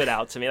kind of stood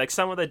out to me. Like,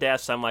 some of the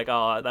deaths, I'm like,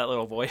 oh, that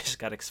little boy just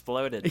got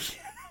exploded.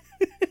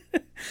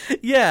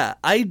 Yeah,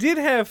 I did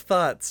have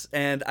thoughts,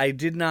 and I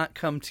did not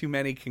come to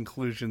many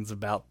conclusions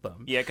about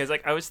them. Yeah, because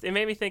like it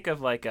made me think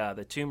of like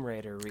the Tomb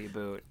Raider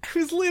reboot. I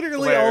was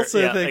literally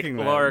also thinking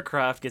like, Lara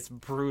Croft gets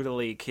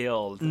brutally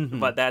killed,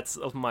 but that's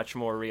much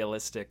more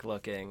realistic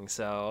looking,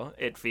 so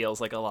it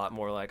feels like a lot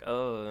more like,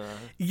 oh,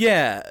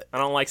 yeah, I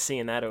don't like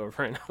seeing that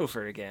over and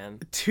over again.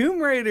 Tomb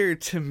Raider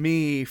to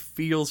me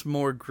feels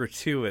more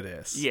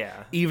gratuitous.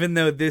 Yeah, even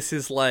though this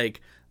is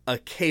like a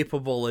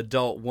capable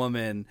adult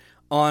woman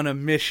on a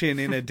mission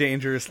in a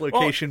dangerous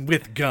location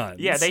with guns.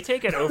 Yeah, they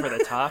take it over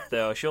the top,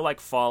 though. She'll, like,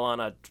 fall on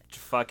a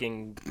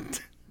fucking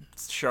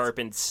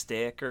sharpened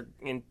stick or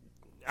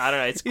I don't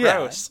know. It's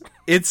gross. Yeah,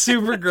 it's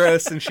super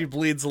gross, and she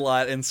bleeds a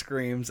lot and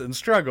screams and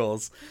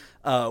struggles,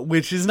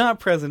 which is not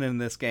present in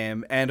this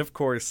game. And of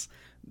course,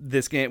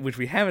 this game, which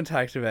we haven't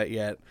talked about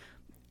yet,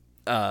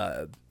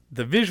 the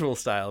visual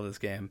style of this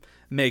game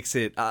makes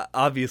it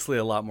obviously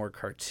a lot more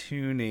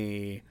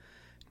cartoony,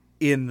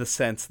 in the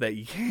sense that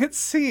you can't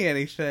see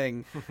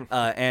anything,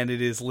 and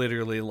it is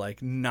literally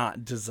like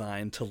not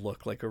designed to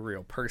look like a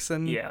real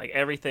person. Yeah, like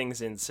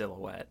everything's in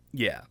silhouette.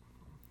 Yeah.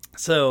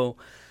 So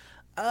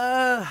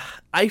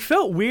I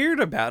felt weird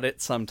about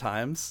it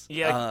sometimes.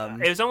 Yeah,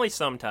 it was only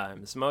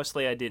sometimes.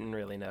 Mostly I didn't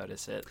really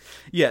notice it.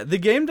 Yeah, the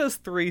game does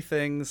 3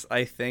 things,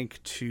 I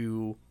think,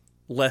 to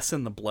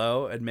lessen the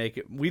blow and make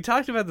it... We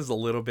talked about this a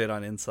little bit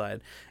on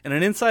Inside, and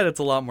on Inside it's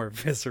a lot more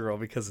visceral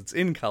because it's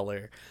in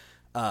color.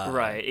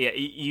 Right, yeah,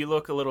 you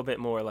look a little bit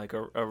more like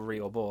a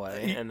real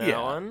boy in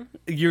that one.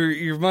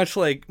 You're much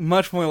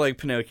more like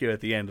Pinocchio at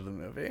the end of the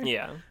movie.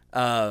 Yeah.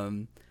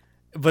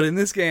 But in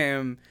this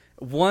game,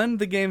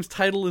 the game's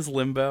title is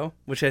Limbo,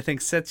 which I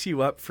think sets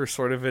you up for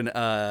sort of an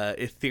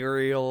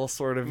ethereal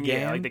sort of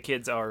game. Yeah, like the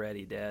kid's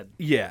already dead.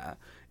 Yeah,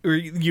 or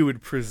you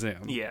would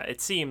presume. Yeah, it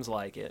seems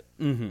like it.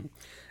 Mm-hmm.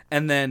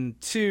 And then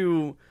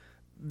 2,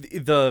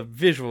 the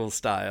visual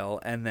style,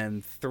 and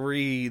then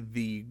 3,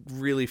 the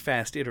really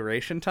fast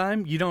iteration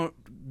time. You don't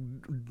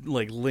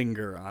like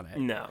linger on it.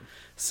 No.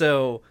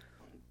 So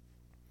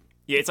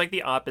yeah, it's like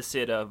the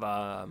opposite of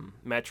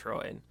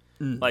Metroid.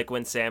 Like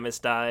when Samus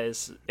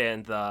dies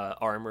and the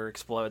armor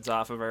explodes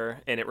off of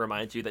her, and it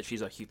reminds you that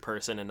she's a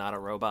person and not a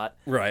robot.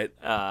 Right.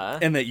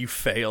 And that you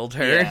failed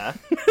her. Yeah.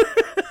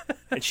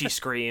 And she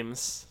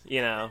screams,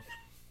 you know.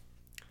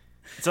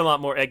 It's a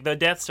lot more... Like, the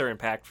deaths are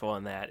impactful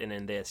in that, and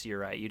in this, you're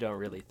right. You don't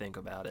really think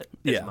about it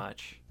as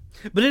much.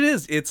 But it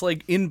is. It's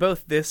like in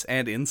both this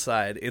and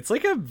Inside, it's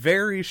like a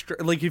very...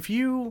 Like if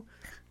you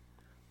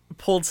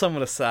pulled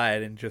someone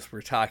aside and just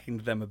were talking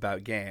to them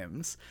about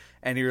games,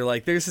 and you're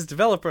like, there's this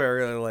developer I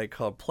really like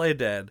called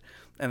Playdead,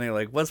 and they're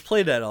like, what's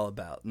Playdead all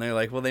about? And they're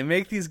like, well, they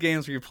make these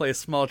games where you play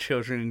small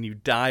children and you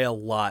die a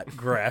lot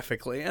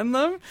graphically in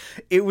them.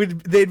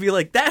 They'd be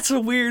like, that's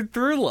a weird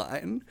through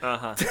line.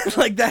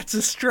 Like, that's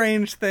a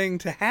strange thing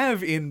to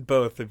have in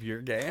both of your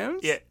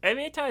games. Yeah, I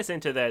mean, it ties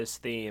into those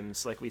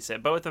themes, like we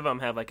said. Both of them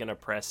have like an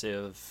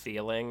oppressive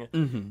feeling,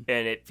 and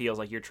it feels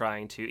like you're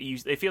trying to...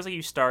 It feels like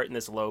you start in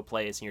this low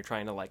place and you're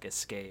trying to like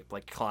escape,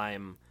 like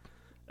climb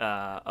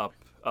up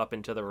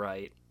and to the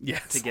right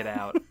to get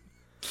out.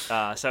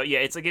 So yeah,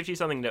 it gives you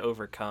something to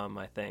overcome,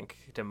 I think,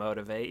 to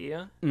motivate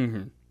you.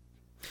 Mm-hmm.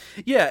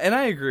 Yeah, and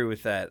I agree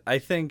with that. I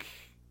think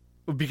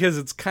because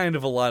it's kind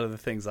of a lot of the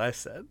things I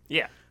said.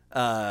 Yeah.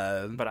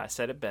 But I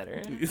said it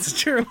better. It's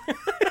true.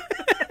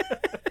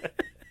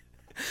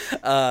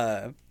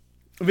 But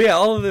yeah,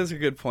 all of those are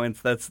good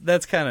points.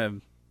 That's kind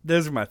of...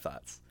 Those are my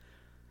thoughts.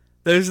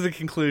 Those are the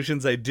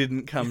conclusions I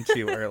didn't come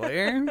to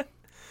earlier.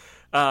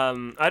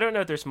 I don't know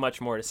if there's much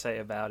more to say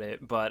about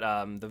it, but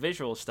the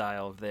visual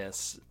style of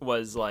this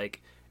was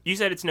like... You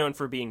said it's known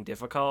for being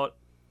difficult,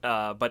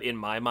 but in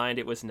my mind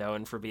it was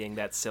known for being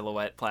that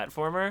silhouette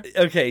platformer.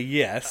 Okay,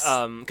 yes.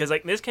 Because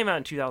like this came out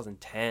in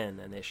 2010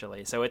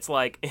 initially, so it's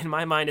like, in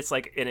my mind, it's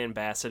like an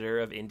ambassador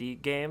of indie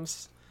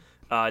games.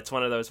 It's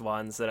one of those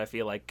ones that I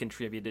feel like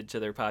contributed to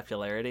their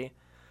popularity.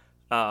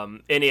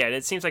 And yeah,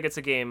 it seems like it's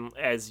a game,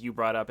 as you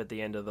brought up at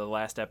the end of the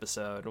last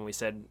episode when we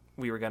said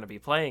we were going to be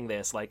playing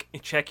this, like,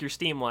 check your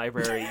Steam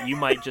library, you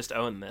might just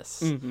own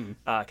this,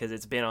 because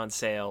it's been on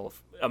sale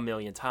a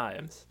million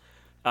times.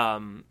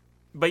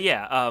 But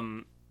yeah,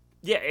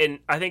 and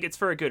I think it's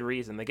for a good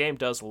reason. The game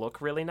does look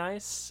really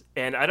nice,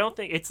 and I don't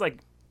think it's, like,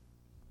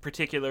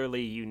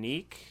 particularly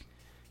unique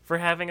for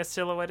having a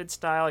silhouetted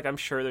style. Like, I'm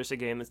sure there's a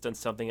game that's done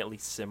something at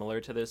least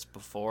similar to this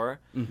before,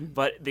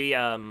 but the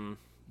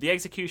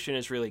execution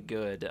is really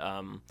good.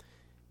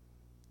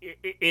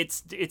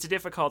 It's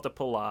difficult to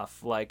pull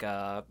off like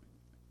a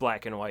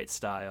black and white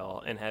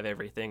style and have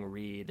everything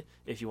read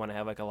if you want to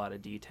have like a lot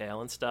of detail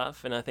and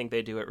stuff. And I think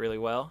they do it really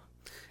well.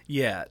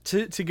 Yeah.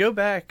 To go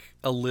back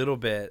a little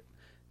bit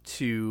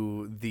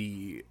to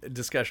the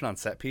discussion on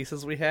set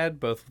pieces we had,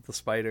 both with the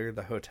spider,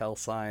 the hotel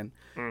sign,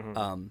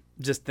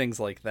 just things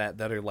like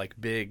that are like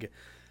big,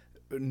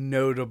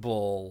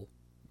 notable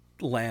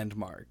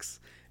landmarks.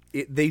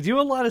 They do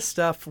a lot of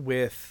stuff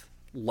with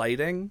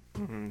lighting,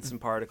 some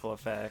particle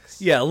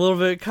effects. Yeah,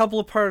 a couple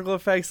of particle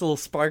effects, little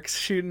sparks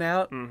shooting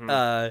out,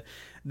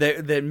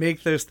 that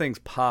make those things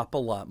pop a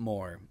lot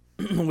more.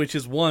 Which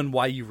is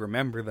why you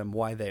remember them,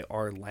 why they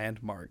are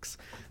landmarks.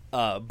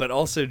 But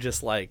also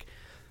just like,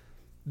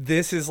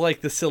 this is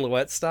like the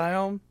silhouette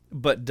style,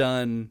 but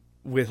done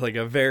with like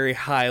a very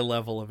high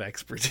level of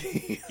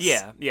expertise.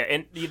 Yeah,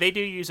 and they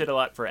do use it a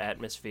lot for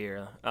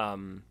atmosphere.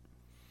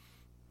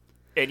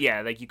 And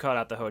yeah, like you called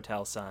out the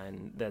hotel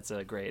sign. That's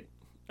a great...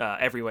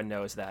 everyone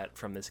knows that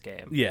from this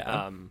game.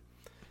 Yeah.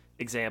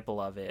 Example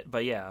of it.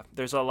 But yeah,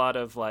 there's a lot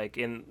of like,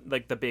 in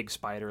like the big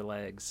spider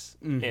legs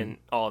and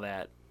all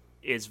that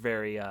is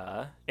very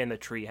in the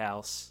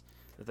treehouse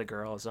that the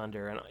girl is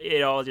under, and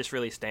it all just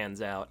really stands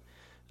out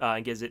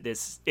and gives it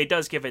this... It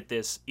does give it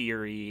this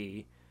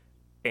eerie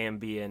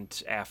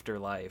ambient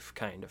afterlife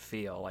kind of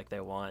feel like they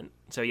want.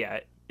 So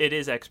yeah, it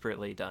is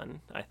expertly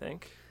done, I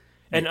think.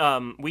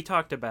 And we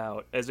talked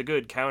about, as a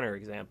good counter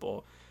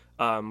example,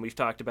 we've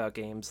talked about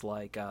games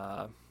like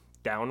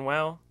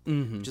Downwell,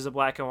 which is a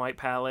black and white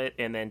palette,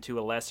 and then to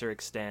a lesser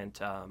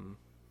extent,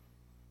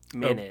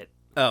 Minute.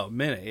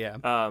 Minute,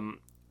 yeah.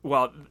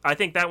 Well, I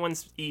think that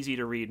one's easy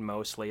to read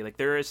mostly. Like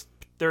there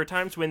are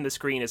times when the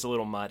screen is a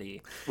little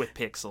muddy with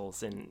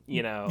pixels, and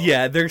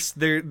Yeah,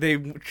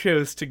 they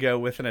chose to go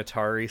with an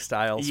Atari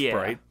style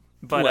sprite.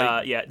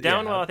 But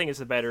Downwell I think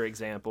is a better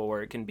example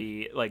where it can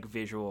be like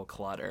visual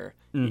clutter,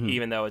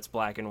 even though it's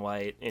black and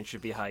white and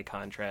should be high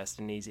contrast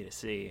and easy to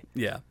see.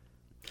 Yeah.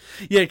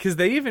 Yeah, because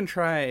they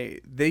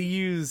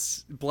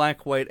use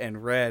black, white,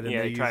 and red. And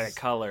they try to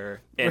color,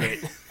 and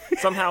it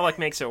somehow like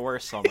makes it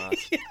worse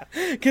almost.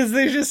 Because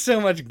there's just so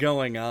much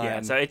going on.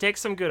 Yeah, so it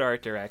takes some good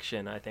art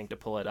direction, I think, to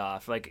pull it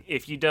off. Like,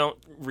 if you don't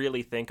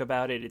really think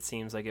about it, it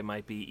seems like it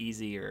might be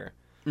easier.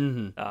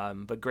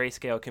 But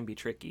grayscale can be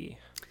tricky.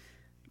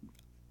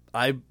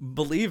 I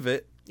believe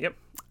it. Yep.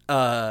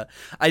 I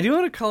do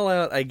want to call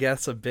out, I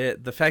guess, a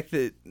bit the fact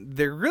that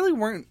there really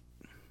weren't.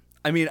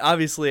 I mean,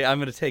 obviously, I'm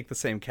going to take the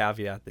same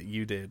caveat that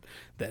you did,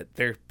 that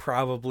there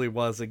probably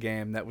was a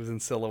game that was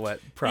in silhouette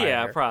prior.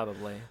 Yeah,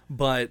 probably.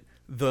 But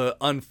the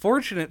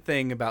unfortunate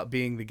thing about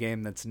being the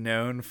game that's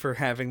known for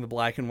having the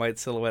black and white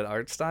silhouette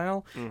art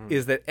style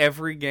is that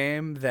every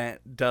game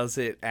that does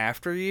it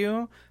after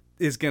you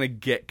is going to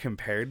get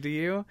compared to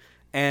you.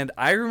 And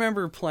I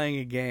remember playing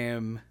a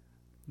game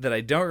that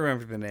I don't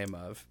remember the name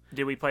of.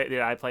 Did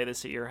I play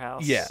this at your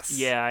house? Yes.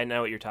 Yeah, I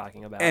know what you're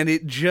talking about. And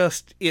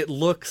it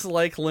looks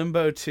like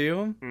Limbo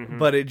 2,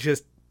 but it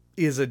just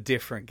is a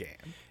different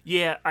game.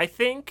 Yeah, I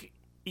think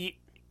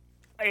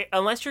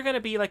unless you're going to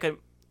be like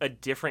a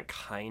different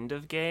kind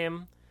of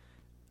game,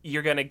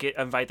 you're going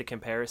to invite the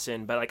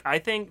comparison. But like I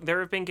think there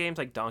have been games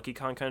like Donkey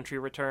Kong Country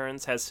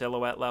Returns has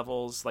silhouette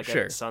levels, like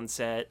at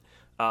Sunset.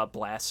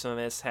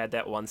 Blasphemous had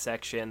that one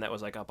section that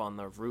was like up on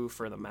the roof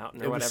or the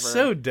mountain or whatever. It was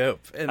so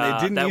dope, and they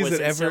didn't use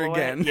it ever silhouette.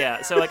 again.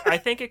 Yeah, so like I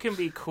think it can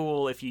be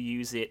cool if you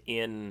use it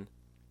in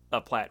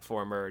a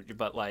platformer,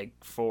 but like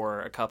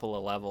for a couple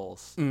of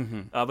levels.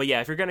 But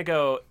yeah, if you're gonna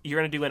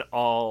do an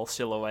all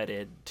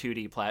silhouetted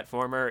 2D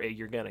platformer,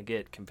 you're gonna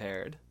get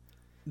compared.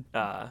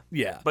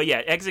 Yeah, but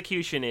yeah,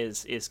 execution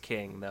is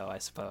king, though, I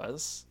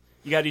suppose.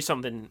 You gotta do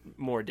something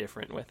more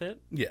different with it.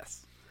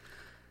 Yes.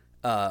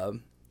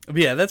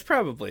 Yeah, that's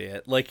probably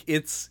it. Like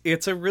it's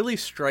a really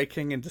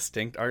striking and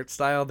distinct art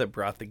style that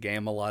brought the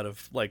game a lot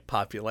of like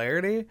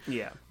popularity.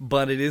 Yeah.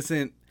 But it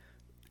isn't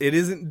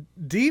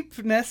deep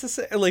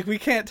necessarily. Like we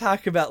can't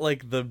talk about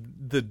like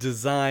the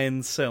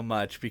design so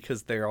much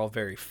because they're all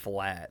very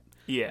flat.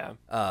 Yeah.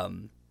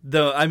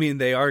 Though I mean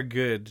they are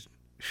good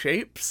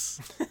shapes.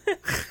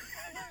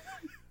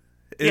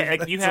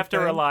 Yeah, you have to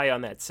rely on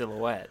that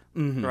silhouette,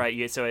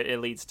 right? So it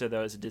leads to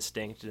those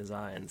distinct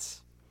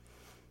designs.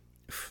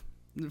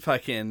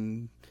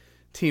 Fucking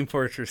Team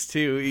Fortress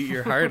 2, eat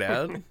your heart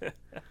out.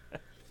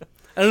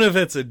 I don't know if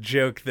that's a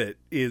joke that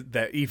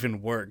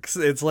even works.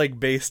 It's like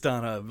based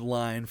on a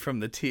line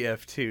from the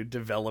TF2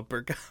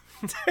 developer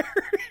commentary.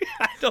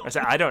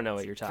 I don't know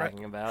what you're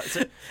talking about.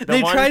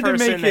 They one tried to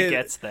person make that it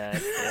gets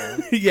that.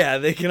 Yeah,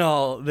 they can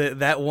all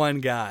that one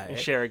guy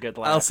share a good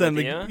laugh. I'll send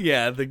with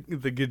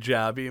the good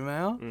job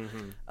email.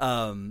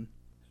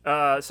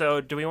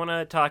 So do we want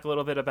to talk a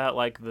little bit about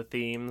like the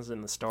themes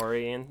and the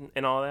story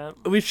and all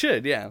that? We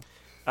should, yeah.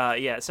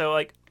 Yeah. So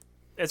like,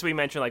 as we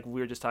mentioned, like we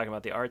were just talking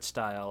about the art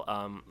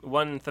style.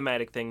 One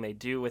thematic thing they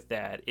do with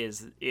that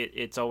is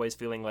it's always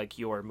feeling like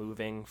you're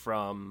moving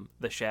from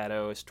the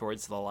shadows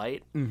towards the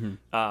light.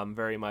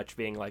 Very much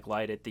being like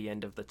light at the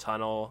end of the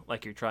tunnel,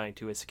 like you're trying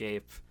to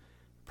escape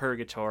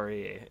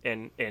purgatory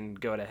and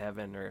go to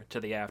heaven or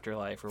to the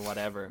afterlife or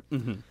whatever.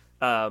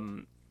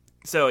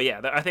 So yeah,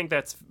 I think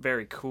that's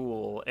very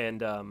cool,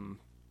 and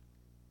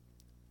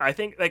I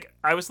think like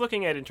I was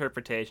looking at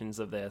interpretations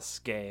of this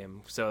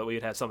game so that we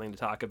would have something to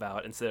talk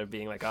about instead of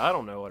being like, I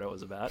don't know what it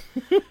was about.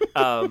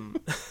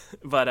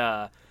 But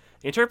the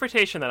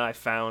interpretation that I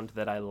found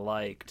that I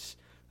liked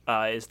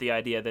is the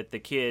idea that the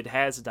kid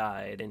has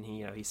died, and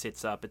he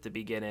sits up at the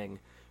beginning,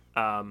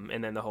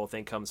 and then the whole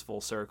thing comes full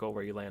circle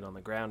where you land on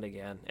the ground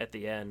again at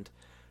the end.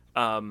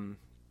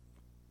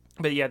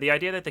 But yeah, the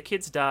idea that the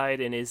kid's died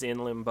and is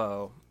in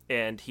limbo,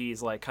 and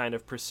he's like kind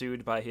of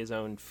pursued by his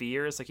own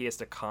fears, like he has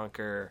to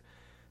conquer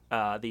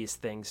these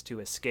things to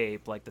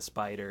escape, like the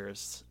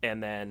spiders,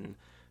 and then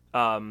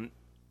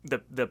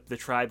the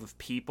tribe of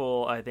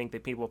people. I think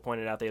that people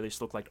pointed out they at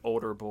least look like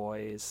older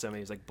boys, so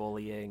maybe it's like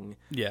bullying,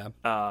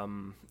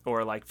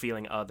 or like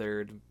feeling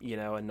othered,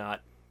 and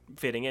not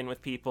fitting in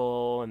with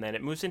people. And then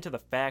it moves into the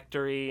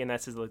factory, and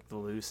that's like the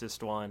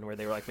loosest one, where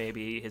they were like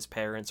maybe his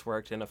parents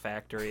worked in a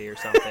factory or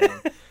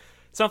something.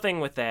 something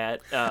with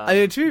that. I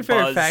mean, to be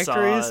fair,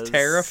 Factory is saws,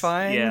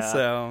 terrifying, yeah,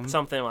 so...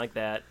 something like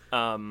that.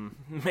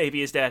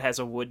 Maybe his dad has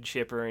a wood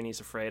chipper and he's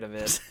afraid of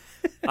it.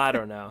 I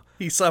don't know.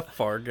 He saw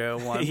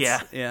Fargo once. Yeah.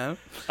 Yeah.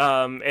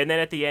 And then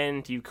at the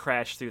end, you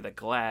crash through the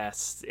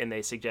glass, and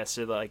they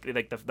suggested like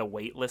the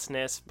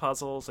weightlessness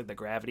puzzles, like the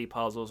gravity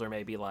puzzles, or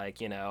maybe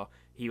like, you know,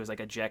 he was like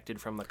ejected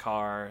from the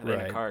car in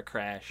a car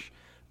crash.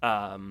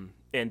 And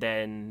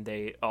then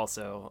they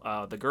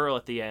also the girl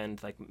at the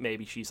end, like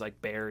maybe she's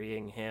like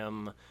burying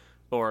him,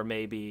 or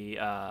maybe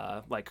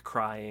like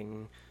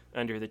crying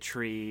under the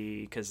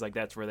tree because like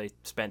that's where they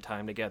spent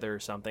time together or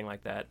something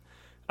like that.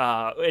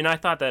 And I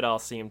thought that all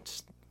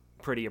seemed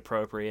pretty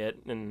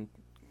appropriate, and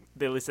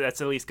that's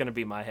at least going to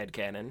be my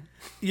headcanon.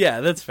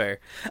 Yeah, that's fair.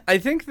 I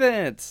think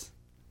that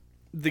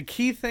the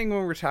key thing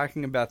when we're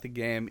talking about the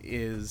game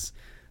is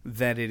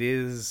that it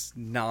is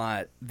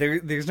not...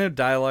 There's no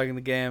dialogue in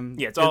the game.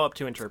 Yeah, it's all up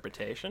to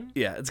interpretation.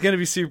 Yeah, it's going to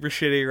be super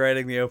shitty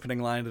writing the opening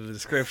line of the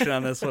description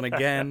on this one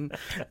again.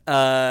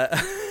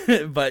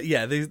 But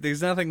yeah,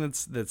 there's nothing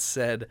that's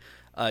said.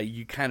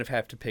 You kind of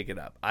have to pick it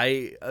up.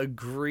 I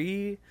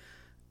agree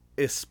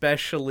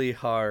especially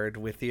hard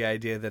with the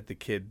idea that the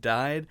kid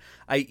died.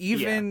 I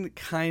even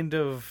kind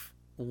of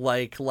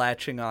like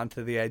latching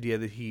onto the idea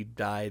that he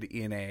died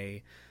in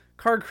a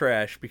car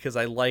crash because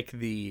I like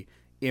the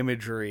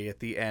imagery at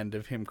the end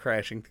of him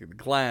crashing through the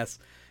glass,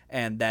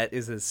 and that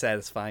is as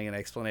satisfying an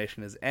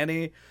explanation as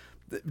any.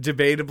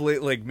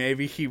 Debatably, like,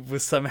 maybe he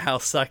was somehow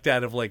sucked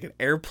out of like an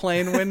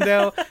airplane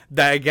window.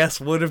 That I guess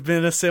would have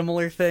been a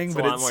similar thing, it's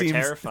but a lot it more seems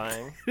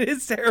terrifying.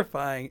 It's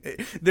terrifying.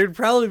 There'd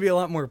probably be a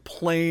lot more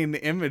plain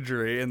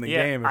imagery in the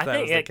game if that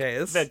was the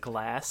case. The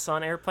glass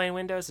on airplane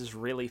windows is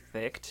really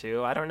thick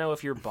too. I don't know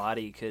if your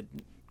body could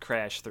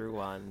crash through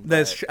one.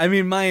 That's true. I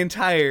mean, my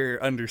entire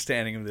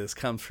understanding of this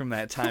comes from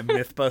that time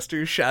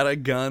Mythbusters shot a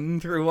gun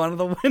through one of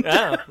the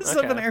windows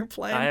of an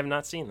airplane. I have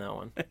not seen that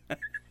one.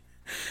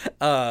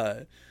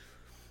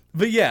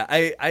 But yeah,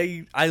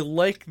 I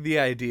like the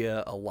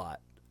idea a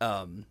lot.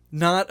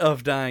 Not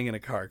of dying in a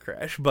car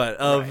crash, but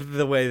of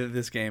the way that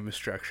this game is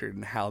structured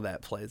and how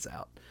that plays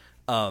out.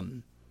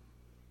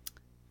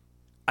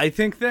 I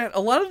think that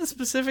a lot of the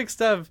specific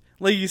stuff,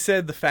 like you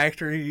said, the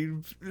factory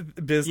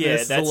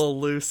business is a little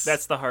loose.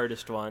 That's the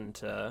hardest one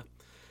to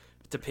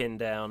pin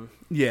down.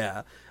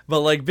 Yeah, but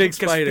like Big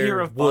Spider, fear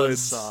of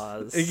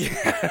buzzsaws.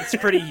 Yeah. It's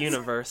pretty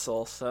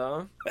universal,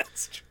 so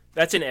that's true.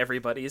 That's in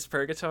everybody's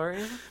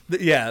purgatory.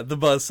 Yeah, the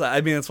buzzsaw.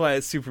 I mean, that's why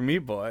it's Super Meat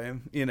Boy,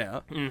 you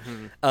know.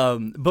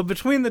 Mm-hmm. But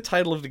between the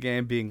title of the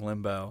game being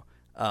Limbo,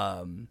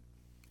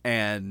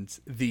 and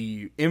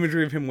the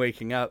imagery of him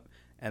waking up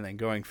and then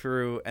going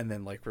through and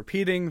then like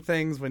repeating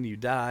things when you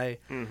die,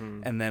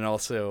 and then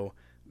also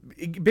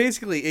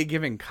basically it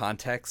giving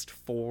context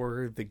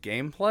for the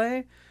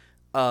gameplay,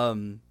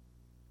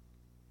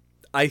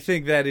 I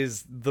think that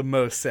is the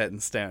most set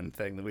in stone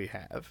thing that we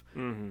have.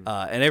 And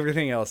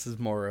everything else is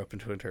more open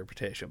to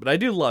interpretation. But I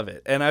do love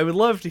it. And I would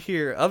love to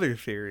hear other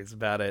theories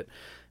about it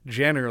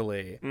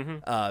generally.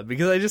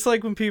 Because I just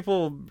like when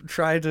people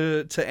try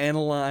to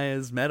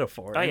analyze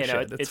metaphor. Oh, and yeah,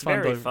 no, shit. it's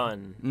very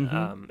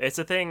fun. It's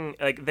a thing,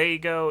 like, they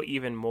go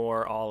even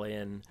more all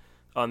in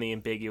on the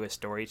ambiguous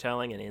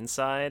storytelling and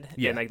inside.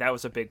 Yeah. And, like, that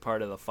was a big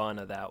part of the fun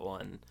of that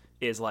one,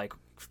 is, like,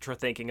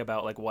 thinking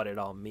about, like, what it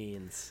all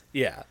means.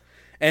 Yeah.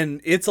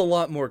 And it's a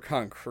lot more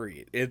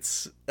concrete.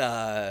 It's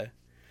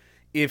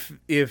if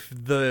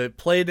the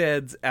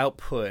Playdead's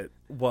output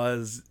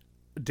was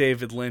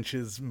David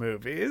Lynch's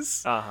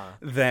movies,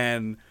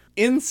 then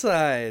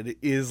Inside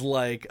is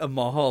like a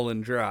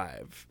Mulholland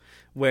Drive,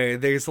 where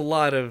there's a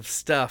lot of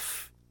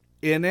stuff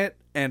in it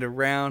and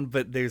around,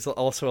 but there's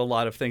also a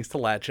lot of things to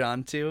latch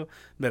onto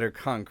that are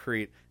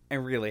concrete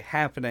and really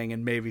happening,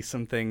 and maybe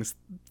some things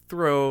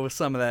throw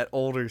some of that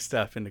older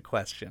stuff into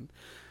question.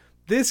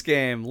 This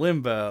game,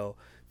 Limbo,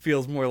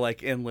 feels more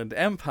like Inland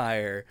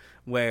Empire,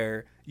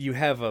 where you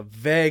have a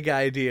vague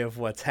idea of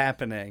what's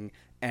happening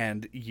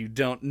and you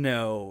don't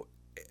know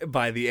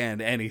by the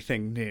end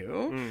anything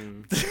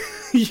new.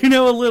 You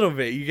know a little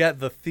bit. You got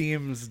the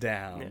themes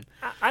down.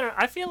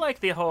 I feel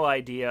like the whole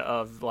idea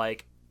of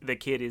like the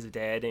kid is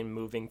dead and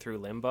moving through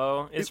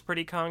limbo is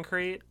pretty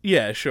concrete.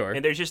 Yeah, sure.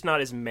 And there's just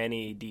not as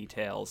many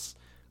details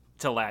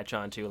to latch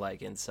onto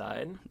like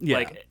Inside. Yeah.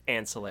 Like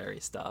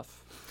ancillary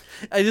stuff.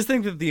 I just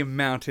think that the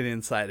amount in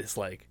Inside is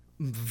like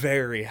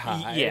very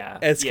high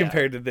as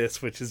compared to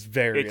this, which is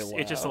very low.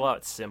 It's just a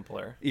lot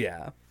simpler.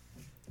 Yeah.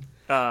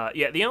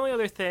 The only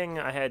other thing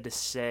I had to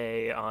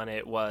say on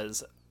it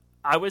was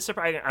I was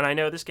surprised, and I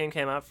know this game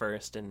came out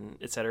first, and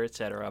et cetera,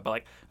 but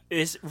like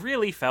this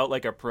really felt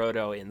like a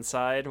proto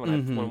Inside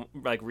when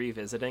like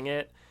revisiting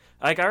it.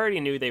 Like I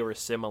already knew they were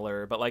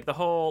similar, but like the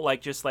whole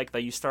like just like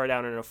you start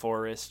out in a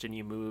forest and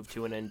you move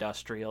to an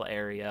industrial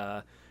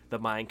area, the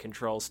mind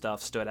control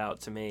stuff stood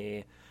out to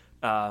me.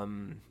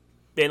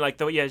 And like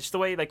just the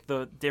way like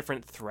the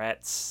different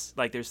threats,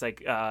 like there's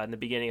like in the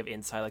beginning of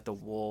Inside, like the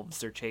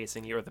wolves are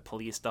chasing you, or the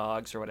police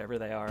dogs or whatever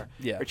they are,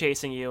 are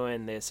chasing you.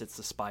 And it's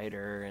the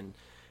spider, and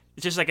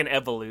it's just like an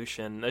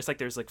evolution.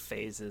 There's like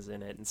phases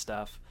in it and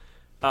stuff.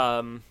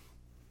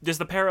 just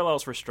the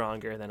parallels were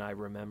stronger than I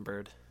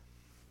remembered.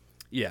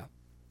 Yeah.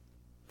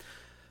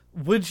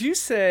 Would you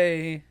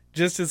say,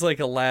 just as like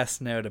a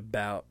last note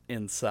about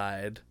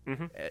Inside,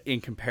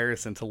 in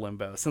comparison to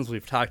Limbo, since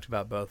we've talked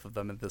about both of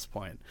them at this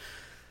point,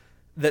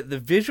 that the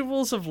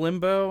visuals of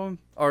Limbo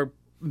are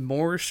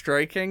more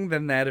striking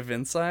than that of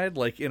Inside,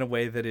 like in a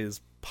way that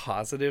is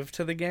positive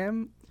to the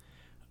game?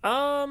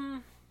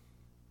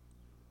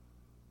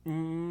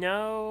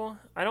 No,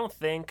 I don't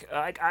think.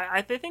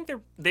 I think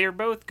they're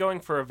both going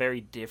for a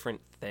very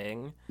different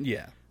thing.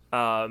 Yeah.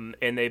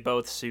 And they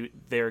both suit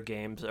their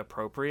games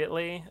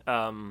appropriately.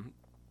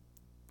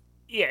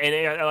 Yeah,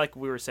 and like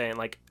we were saying,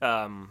 like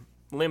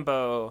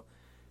Limbo,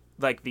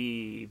 like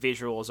the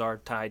visuals are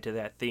tied to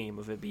that theme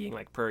of it being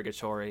like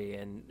purgatory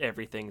and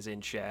everything's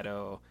in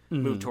shadow,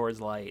 move towards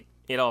light.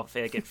 It all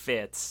like it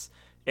fits.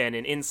 And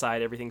in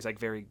Inside, everything's like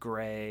very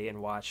gray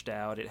and washed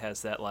out. It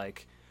has that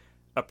like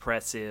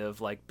oppressive,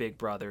 like Big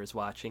Brother's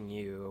watching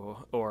you,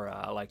 or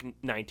like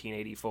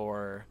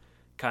 1984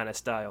 kind of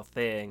style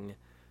thing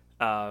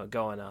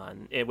going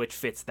on, which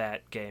fits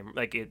that game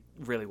like it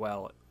really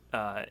well.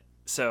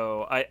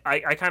 So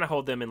I kind of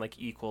hold them in like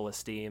equal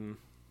esteem.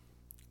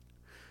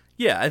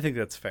 Yeah, I think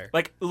that's fair.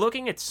 Like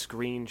looking at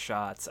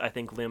screenshots, I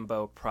think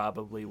Limbo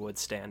probably would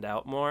stand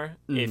out more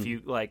if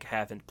you like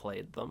haven't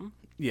played them.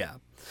 Yeah.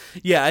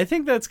 Yeah, I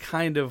think that's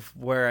kind of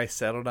where I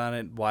settled on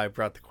it. Why I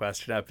brought the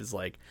question up is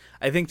like,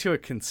 I think to a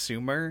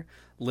consumer,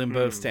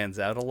 Limbo stands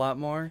out a lot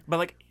more. But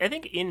like, I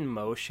think in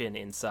motion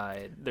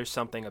Inside, there's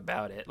something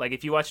about it. Like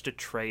if you watched a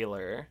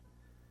trailer.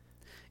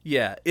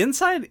 Yeah,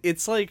 Inside,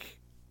 it's like,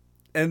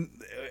 and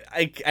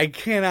I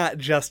cannot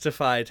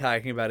justify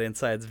talking about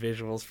Inside's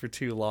visuals for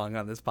too long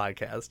on this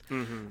podcast,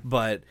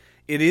 but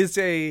it is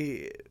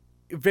a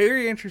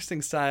very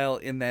interesting style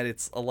in that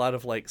it's a lot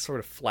of like sort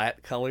of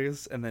flat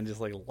colors and then just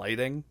like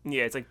lighting.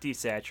 Yeah, it's like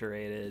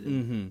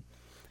desaturated.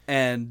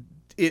 And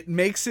it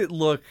makes it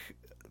look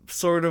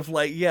sort of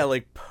like, yeah,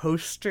 like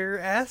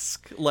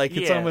poster-esque, like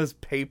it's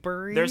almost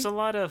papery. There's a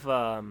lot of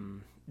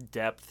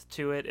depth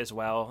to it as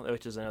well,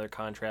 which is another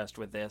contrast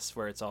with this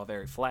where it's all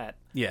very flat.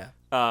 Yeah.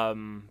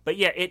 But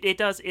yeah,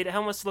 it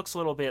almost looks a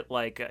little bit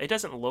like, it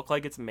doesn't look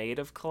like it's made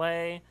of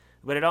clay,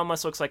 but it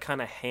almost looks like kind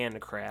of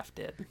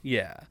handcrafted.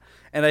 Yeah.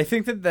 And I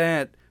think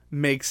that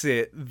makes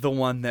it the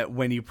one that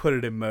when you put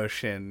it in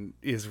motion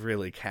is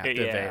really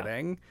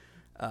captivating.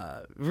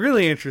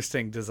 Really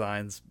interesting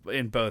designs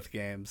in both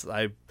games.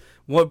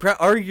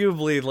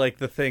 Arguably like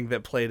the thing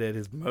that Playdead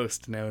is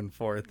most known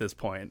for at this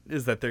point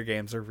is that their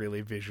games are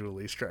really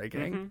visually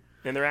striking.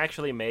 And they're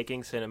actually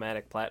making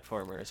cinematic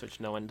platformers, which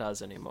no one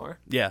does anymore.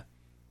 Yeah.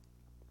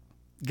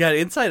 God,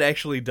 Inside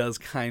actually does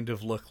kind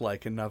of look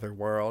like Another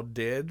World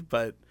did,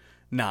 but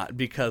not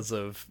because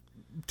of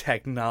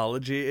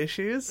technology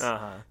issues.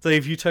 So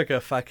if you took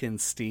a fucking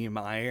steam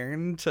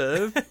iron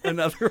to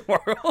Another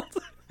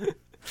World,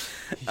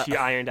 she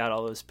ironed out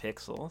all those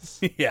pixels.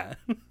 Yeah.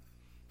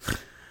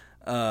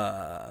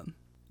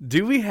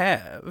 Do we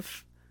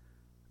have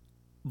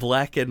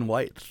black and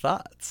white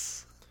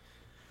thoughts?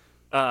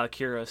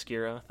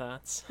 Skiro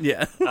thoughts.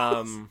 Yeah.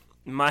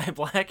 My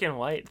black and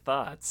white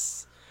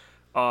thoughts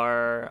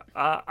are,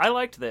 I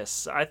liked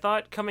this. I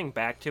thought coming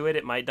back to it,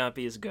 it might not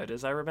be as good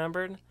as I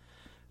remembered.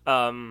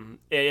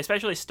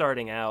 Especially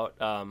starting out,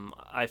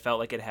 I felt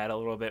like it had a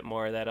little bit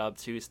more of that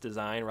obtuse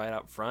design right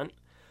up front.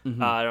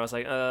 And I was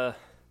like, I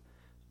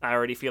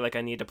already feel like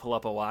I need to pull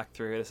up a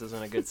walkthrough. This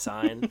isn't a good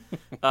sign.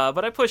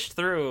 But I pushed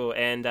through,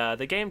 and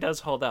the game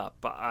does hold up.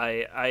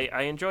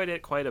 I enjoyed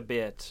it quite a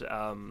bit.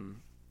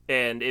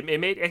 And it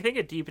made, I think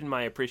it deepened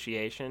my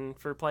appreciation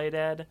for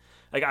Playdead.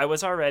 Like, I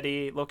was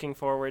already looking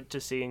forward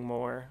to seeing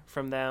more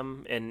from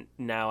them, and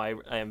now I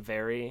am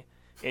very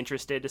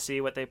interested to see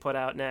what they put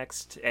out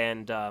next.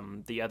 And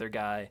the other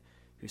guy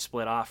who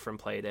split off from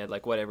Playdead,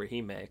 like, whatever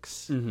he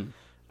makes.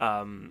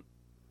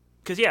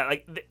 Because, yeah,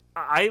 like,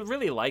 I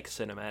really like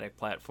cinematic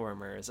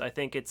platformers. I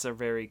think it's a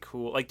very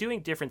cool, like,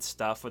 doing different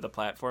stuff with the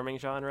platforming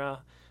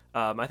genre.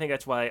 I think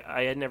that's why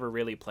I had never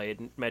really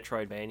played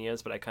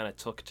Metroidvanias, but I kind of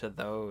took to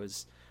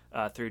those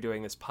through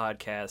doing this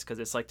podcast, because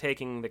it's like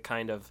taking the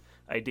kind of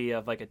idea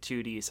of like a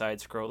 2D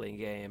side-scrolling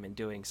game and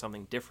doing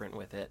something different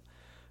with it.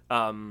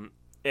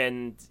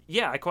 And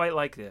yeah, I quite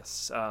like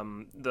this.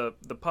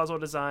 The puzzle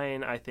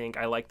design, I think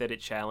I like that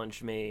it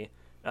challenged me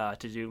to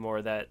do more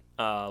of that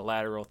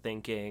lateral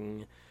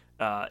thinking.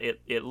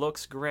 It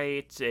looks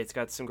great. It's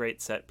got some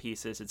great set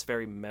pieces. It's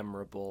very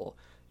memorable,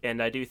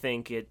 and I do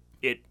think it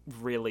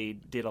really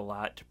did a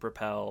lot to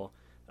propel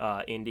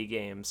indie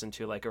games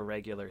into like a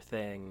regular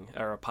thing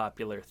or a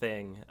popular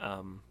thing.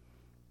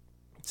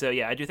 So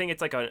yeah, I do think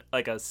it's like a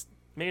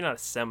maybe not a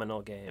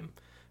seminal game,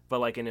 but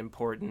like an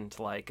important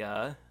like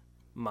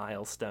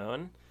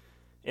milestone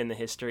in the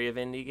history of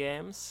indie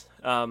games.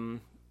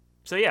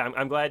 So yeah,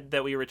 I'm glad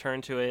that we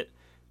returned to it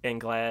and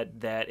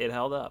glad that it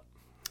held up.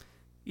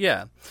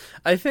 Yeah,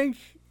 I think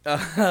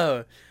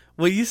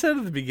what you said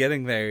at the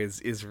beginning there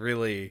is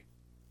really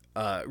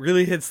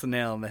hits the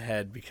nail on the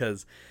head,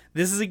 because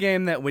this is a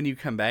game that when you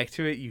come back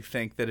to it, you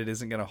think that it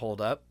isn't going to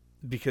hold up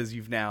because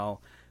you've now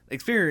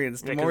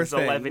experienced Yeah, 'cause more it's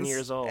things. 11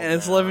 years old And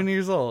it's now. 11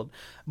 years old.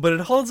 But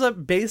it holds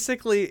up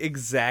basically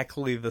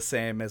exactly the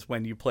same as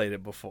when you played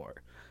it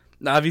before.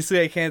 Now,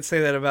 obviously, I can't say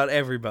that about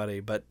everybody,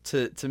 but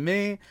to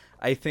me,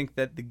 I think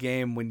that the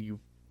game, when you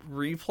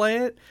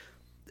replay it,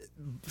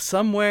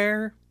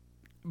 somewhere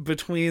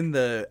between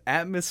the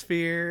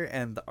atmosphere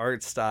and the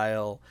art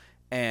style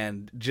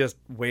and just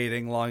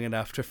waiting long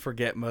enough to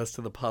forget most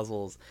of the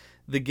puzzles,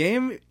 the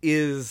game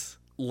is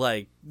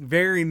like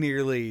very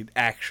nearly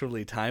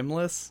actually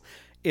timeless,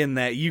 in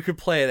that you could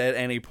play it at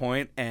any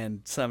point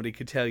and somebody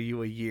could tell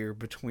you a year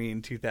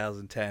between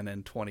 2010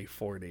 and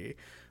 2040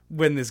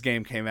 when this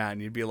game came out,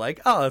 and you'd be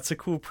like, oh, that's a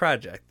cool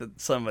project that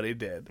somebody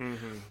did.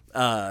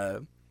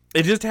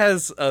 It just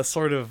has a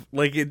sort of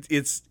like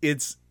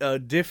it's a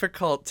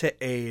difficult to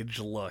age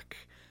look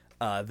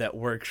that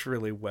works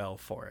really well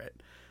for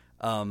it.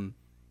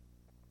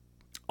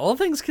 All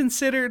things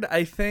considered,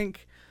 I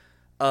think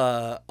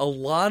a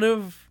lot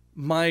of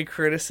my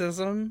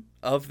criticism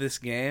of this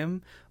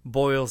game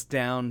boils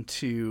down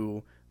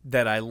to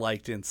that I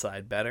liked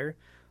Inside better.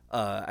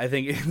 I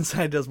think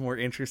Inside does more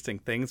interesting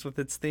things with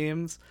its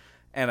themes,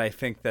 and I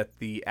think that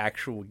the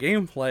actual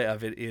gameplay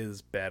of it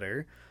is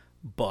better,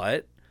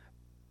 but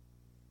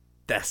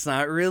that's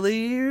not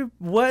really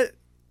what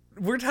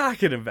we're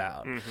talking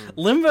about.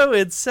 Limbo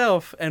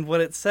itself and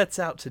what it sets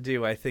out to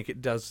do, I think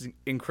it does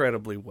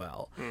incredibly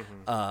well.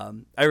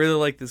 I really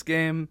like this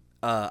game.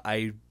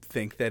 I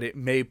think that it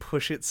may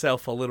push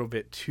itself a little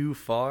bit too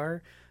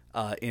far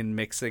in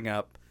mixing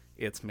up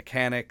its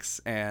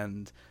mechanics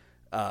and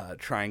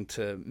trying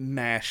to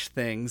mash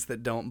things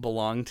that don't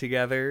belong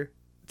together.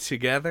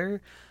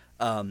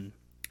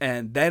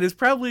 And that is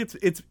probably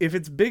its if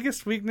its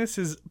biggest weakness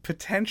is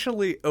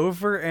potentially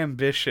over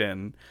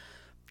ambition,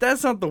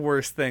 that's not the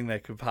worst thing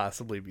that could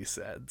possibly be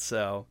said.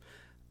 So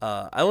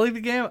I like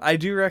the game. I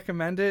do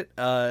recommend it,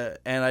 and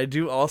I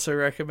do also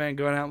recommend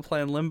going out and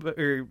playing Limbo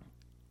or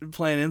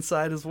playing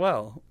Inside as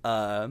well.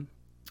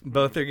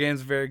 Both their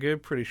games are very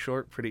good, pretty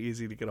short, pretty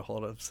easy to get a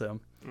hold of. So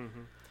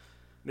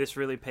This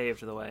really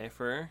paved the way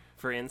for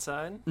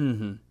Inside.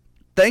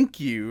 Thank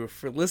you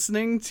for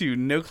listening to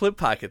No Clip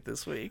Pocket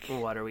this week.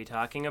 What are we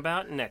talking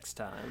about next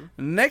time?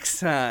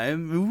 Next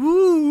time,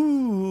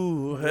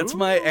 woo! That's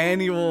my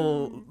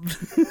annual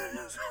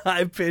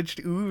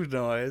high-pitched ooh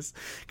noise,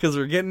 because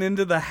we're getting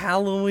into the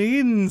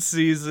Halloween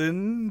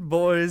season,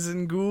 boys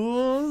and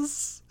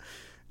ghouls.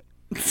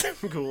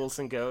 Ghouls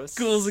and ghosts.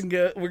 Ghouls and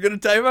ghosts. We're going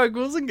to talk about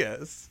ghouls and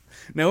ghosts.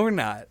 No, we're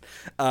not.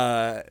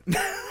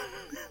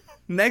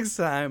 Next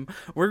time,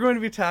 we're going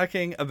to be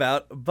talking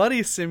about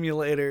Buddy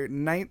Simulator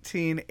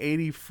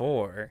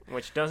 1984.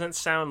 Which doesn't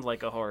sound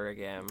like a horror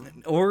game.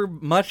 Or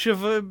much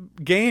of a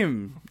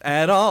game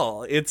at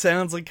all. It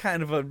sounds like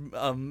kind of a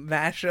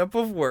mashup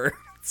of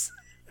words.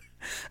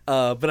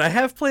 But I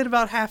have played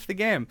about half the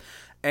game.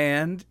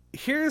 And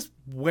here's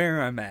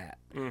where I'm at.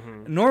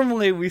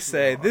 Normally we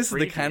say, this is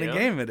the kind of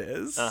game it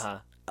is.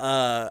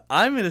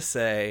 I'm going to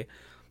say,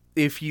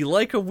 if you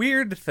like a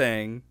weird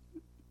thing,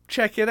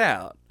 check it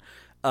out.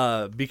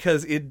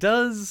 Because it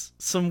does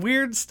some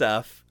weird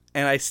stuff,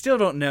 and I still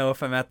don't know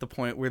if I'm at the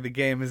point where the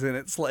game is in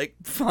its like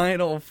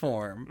final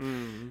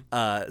form.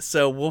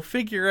 So we'll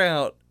figure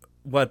out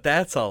what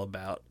that's all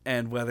about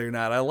and whether or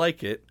not I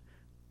like it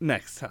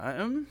next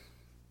time.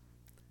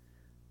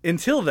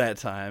 Until that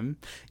time,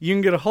 you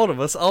can get a hold of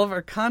us. All of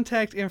our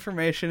contact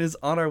information is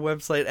on our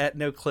website at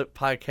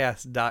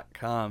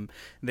noclippodcast.com.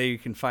 There you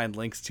can find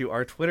links to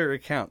our Twitter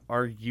account,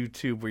 our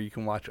YouTube, where you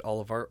can watch all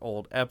of our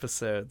old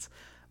episodes.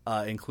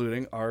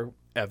 Including our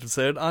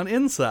episode on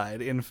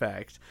Inside, in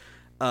fact.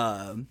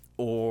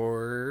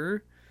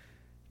 Or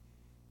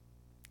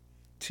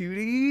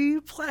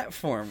 2D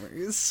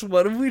platformers.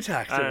 What have we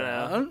talked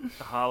about?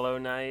 Hollow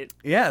Knight.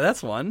 Yeah,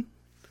 that's one.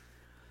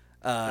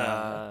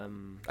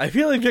 I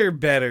feel like there are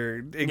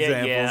better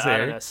examples here. I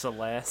don't know,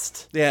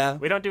 Celeste. Yeah.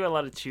 We don't do a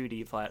lot of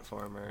 2D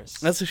platformers.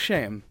 That's a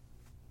shame.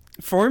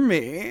 For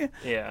me.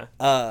 Yeah.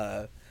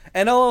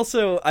 And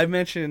I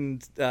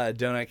mentioned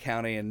Donut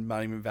County and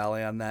Monument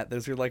Valley on that.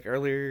 Those are like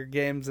earlier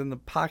games in the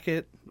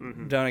pocket.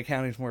 Donut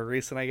County's more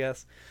recent, I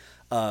guess.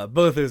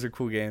 Both those are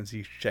cool games.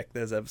 You should check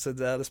those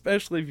episodes out,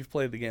 especially if you've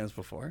played the games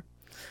before.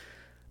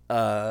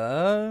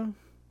 Get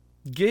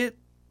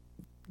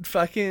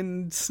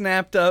fucking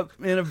snapped up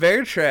in a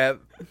bear trap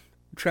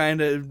trying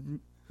to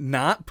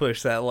not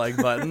push that like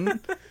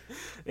button.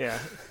 Yeah.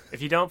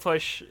 If you don't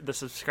push the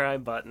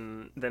subscribe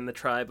button, then the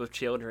tribe of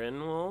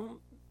children will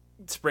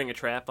spring a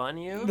trap on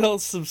you. They'll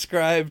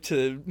subscribe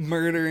to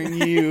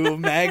Murdering You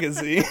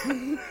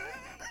magazine.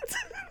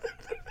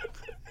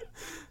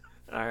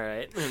 All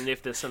right,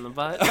 nip this in the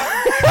butt.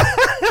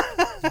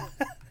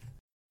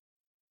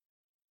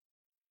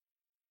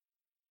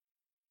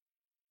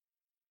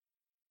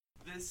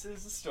 This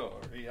is a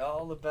story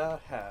all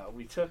about how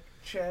we took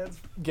Chad's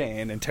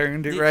gain and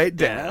turned it right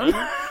down.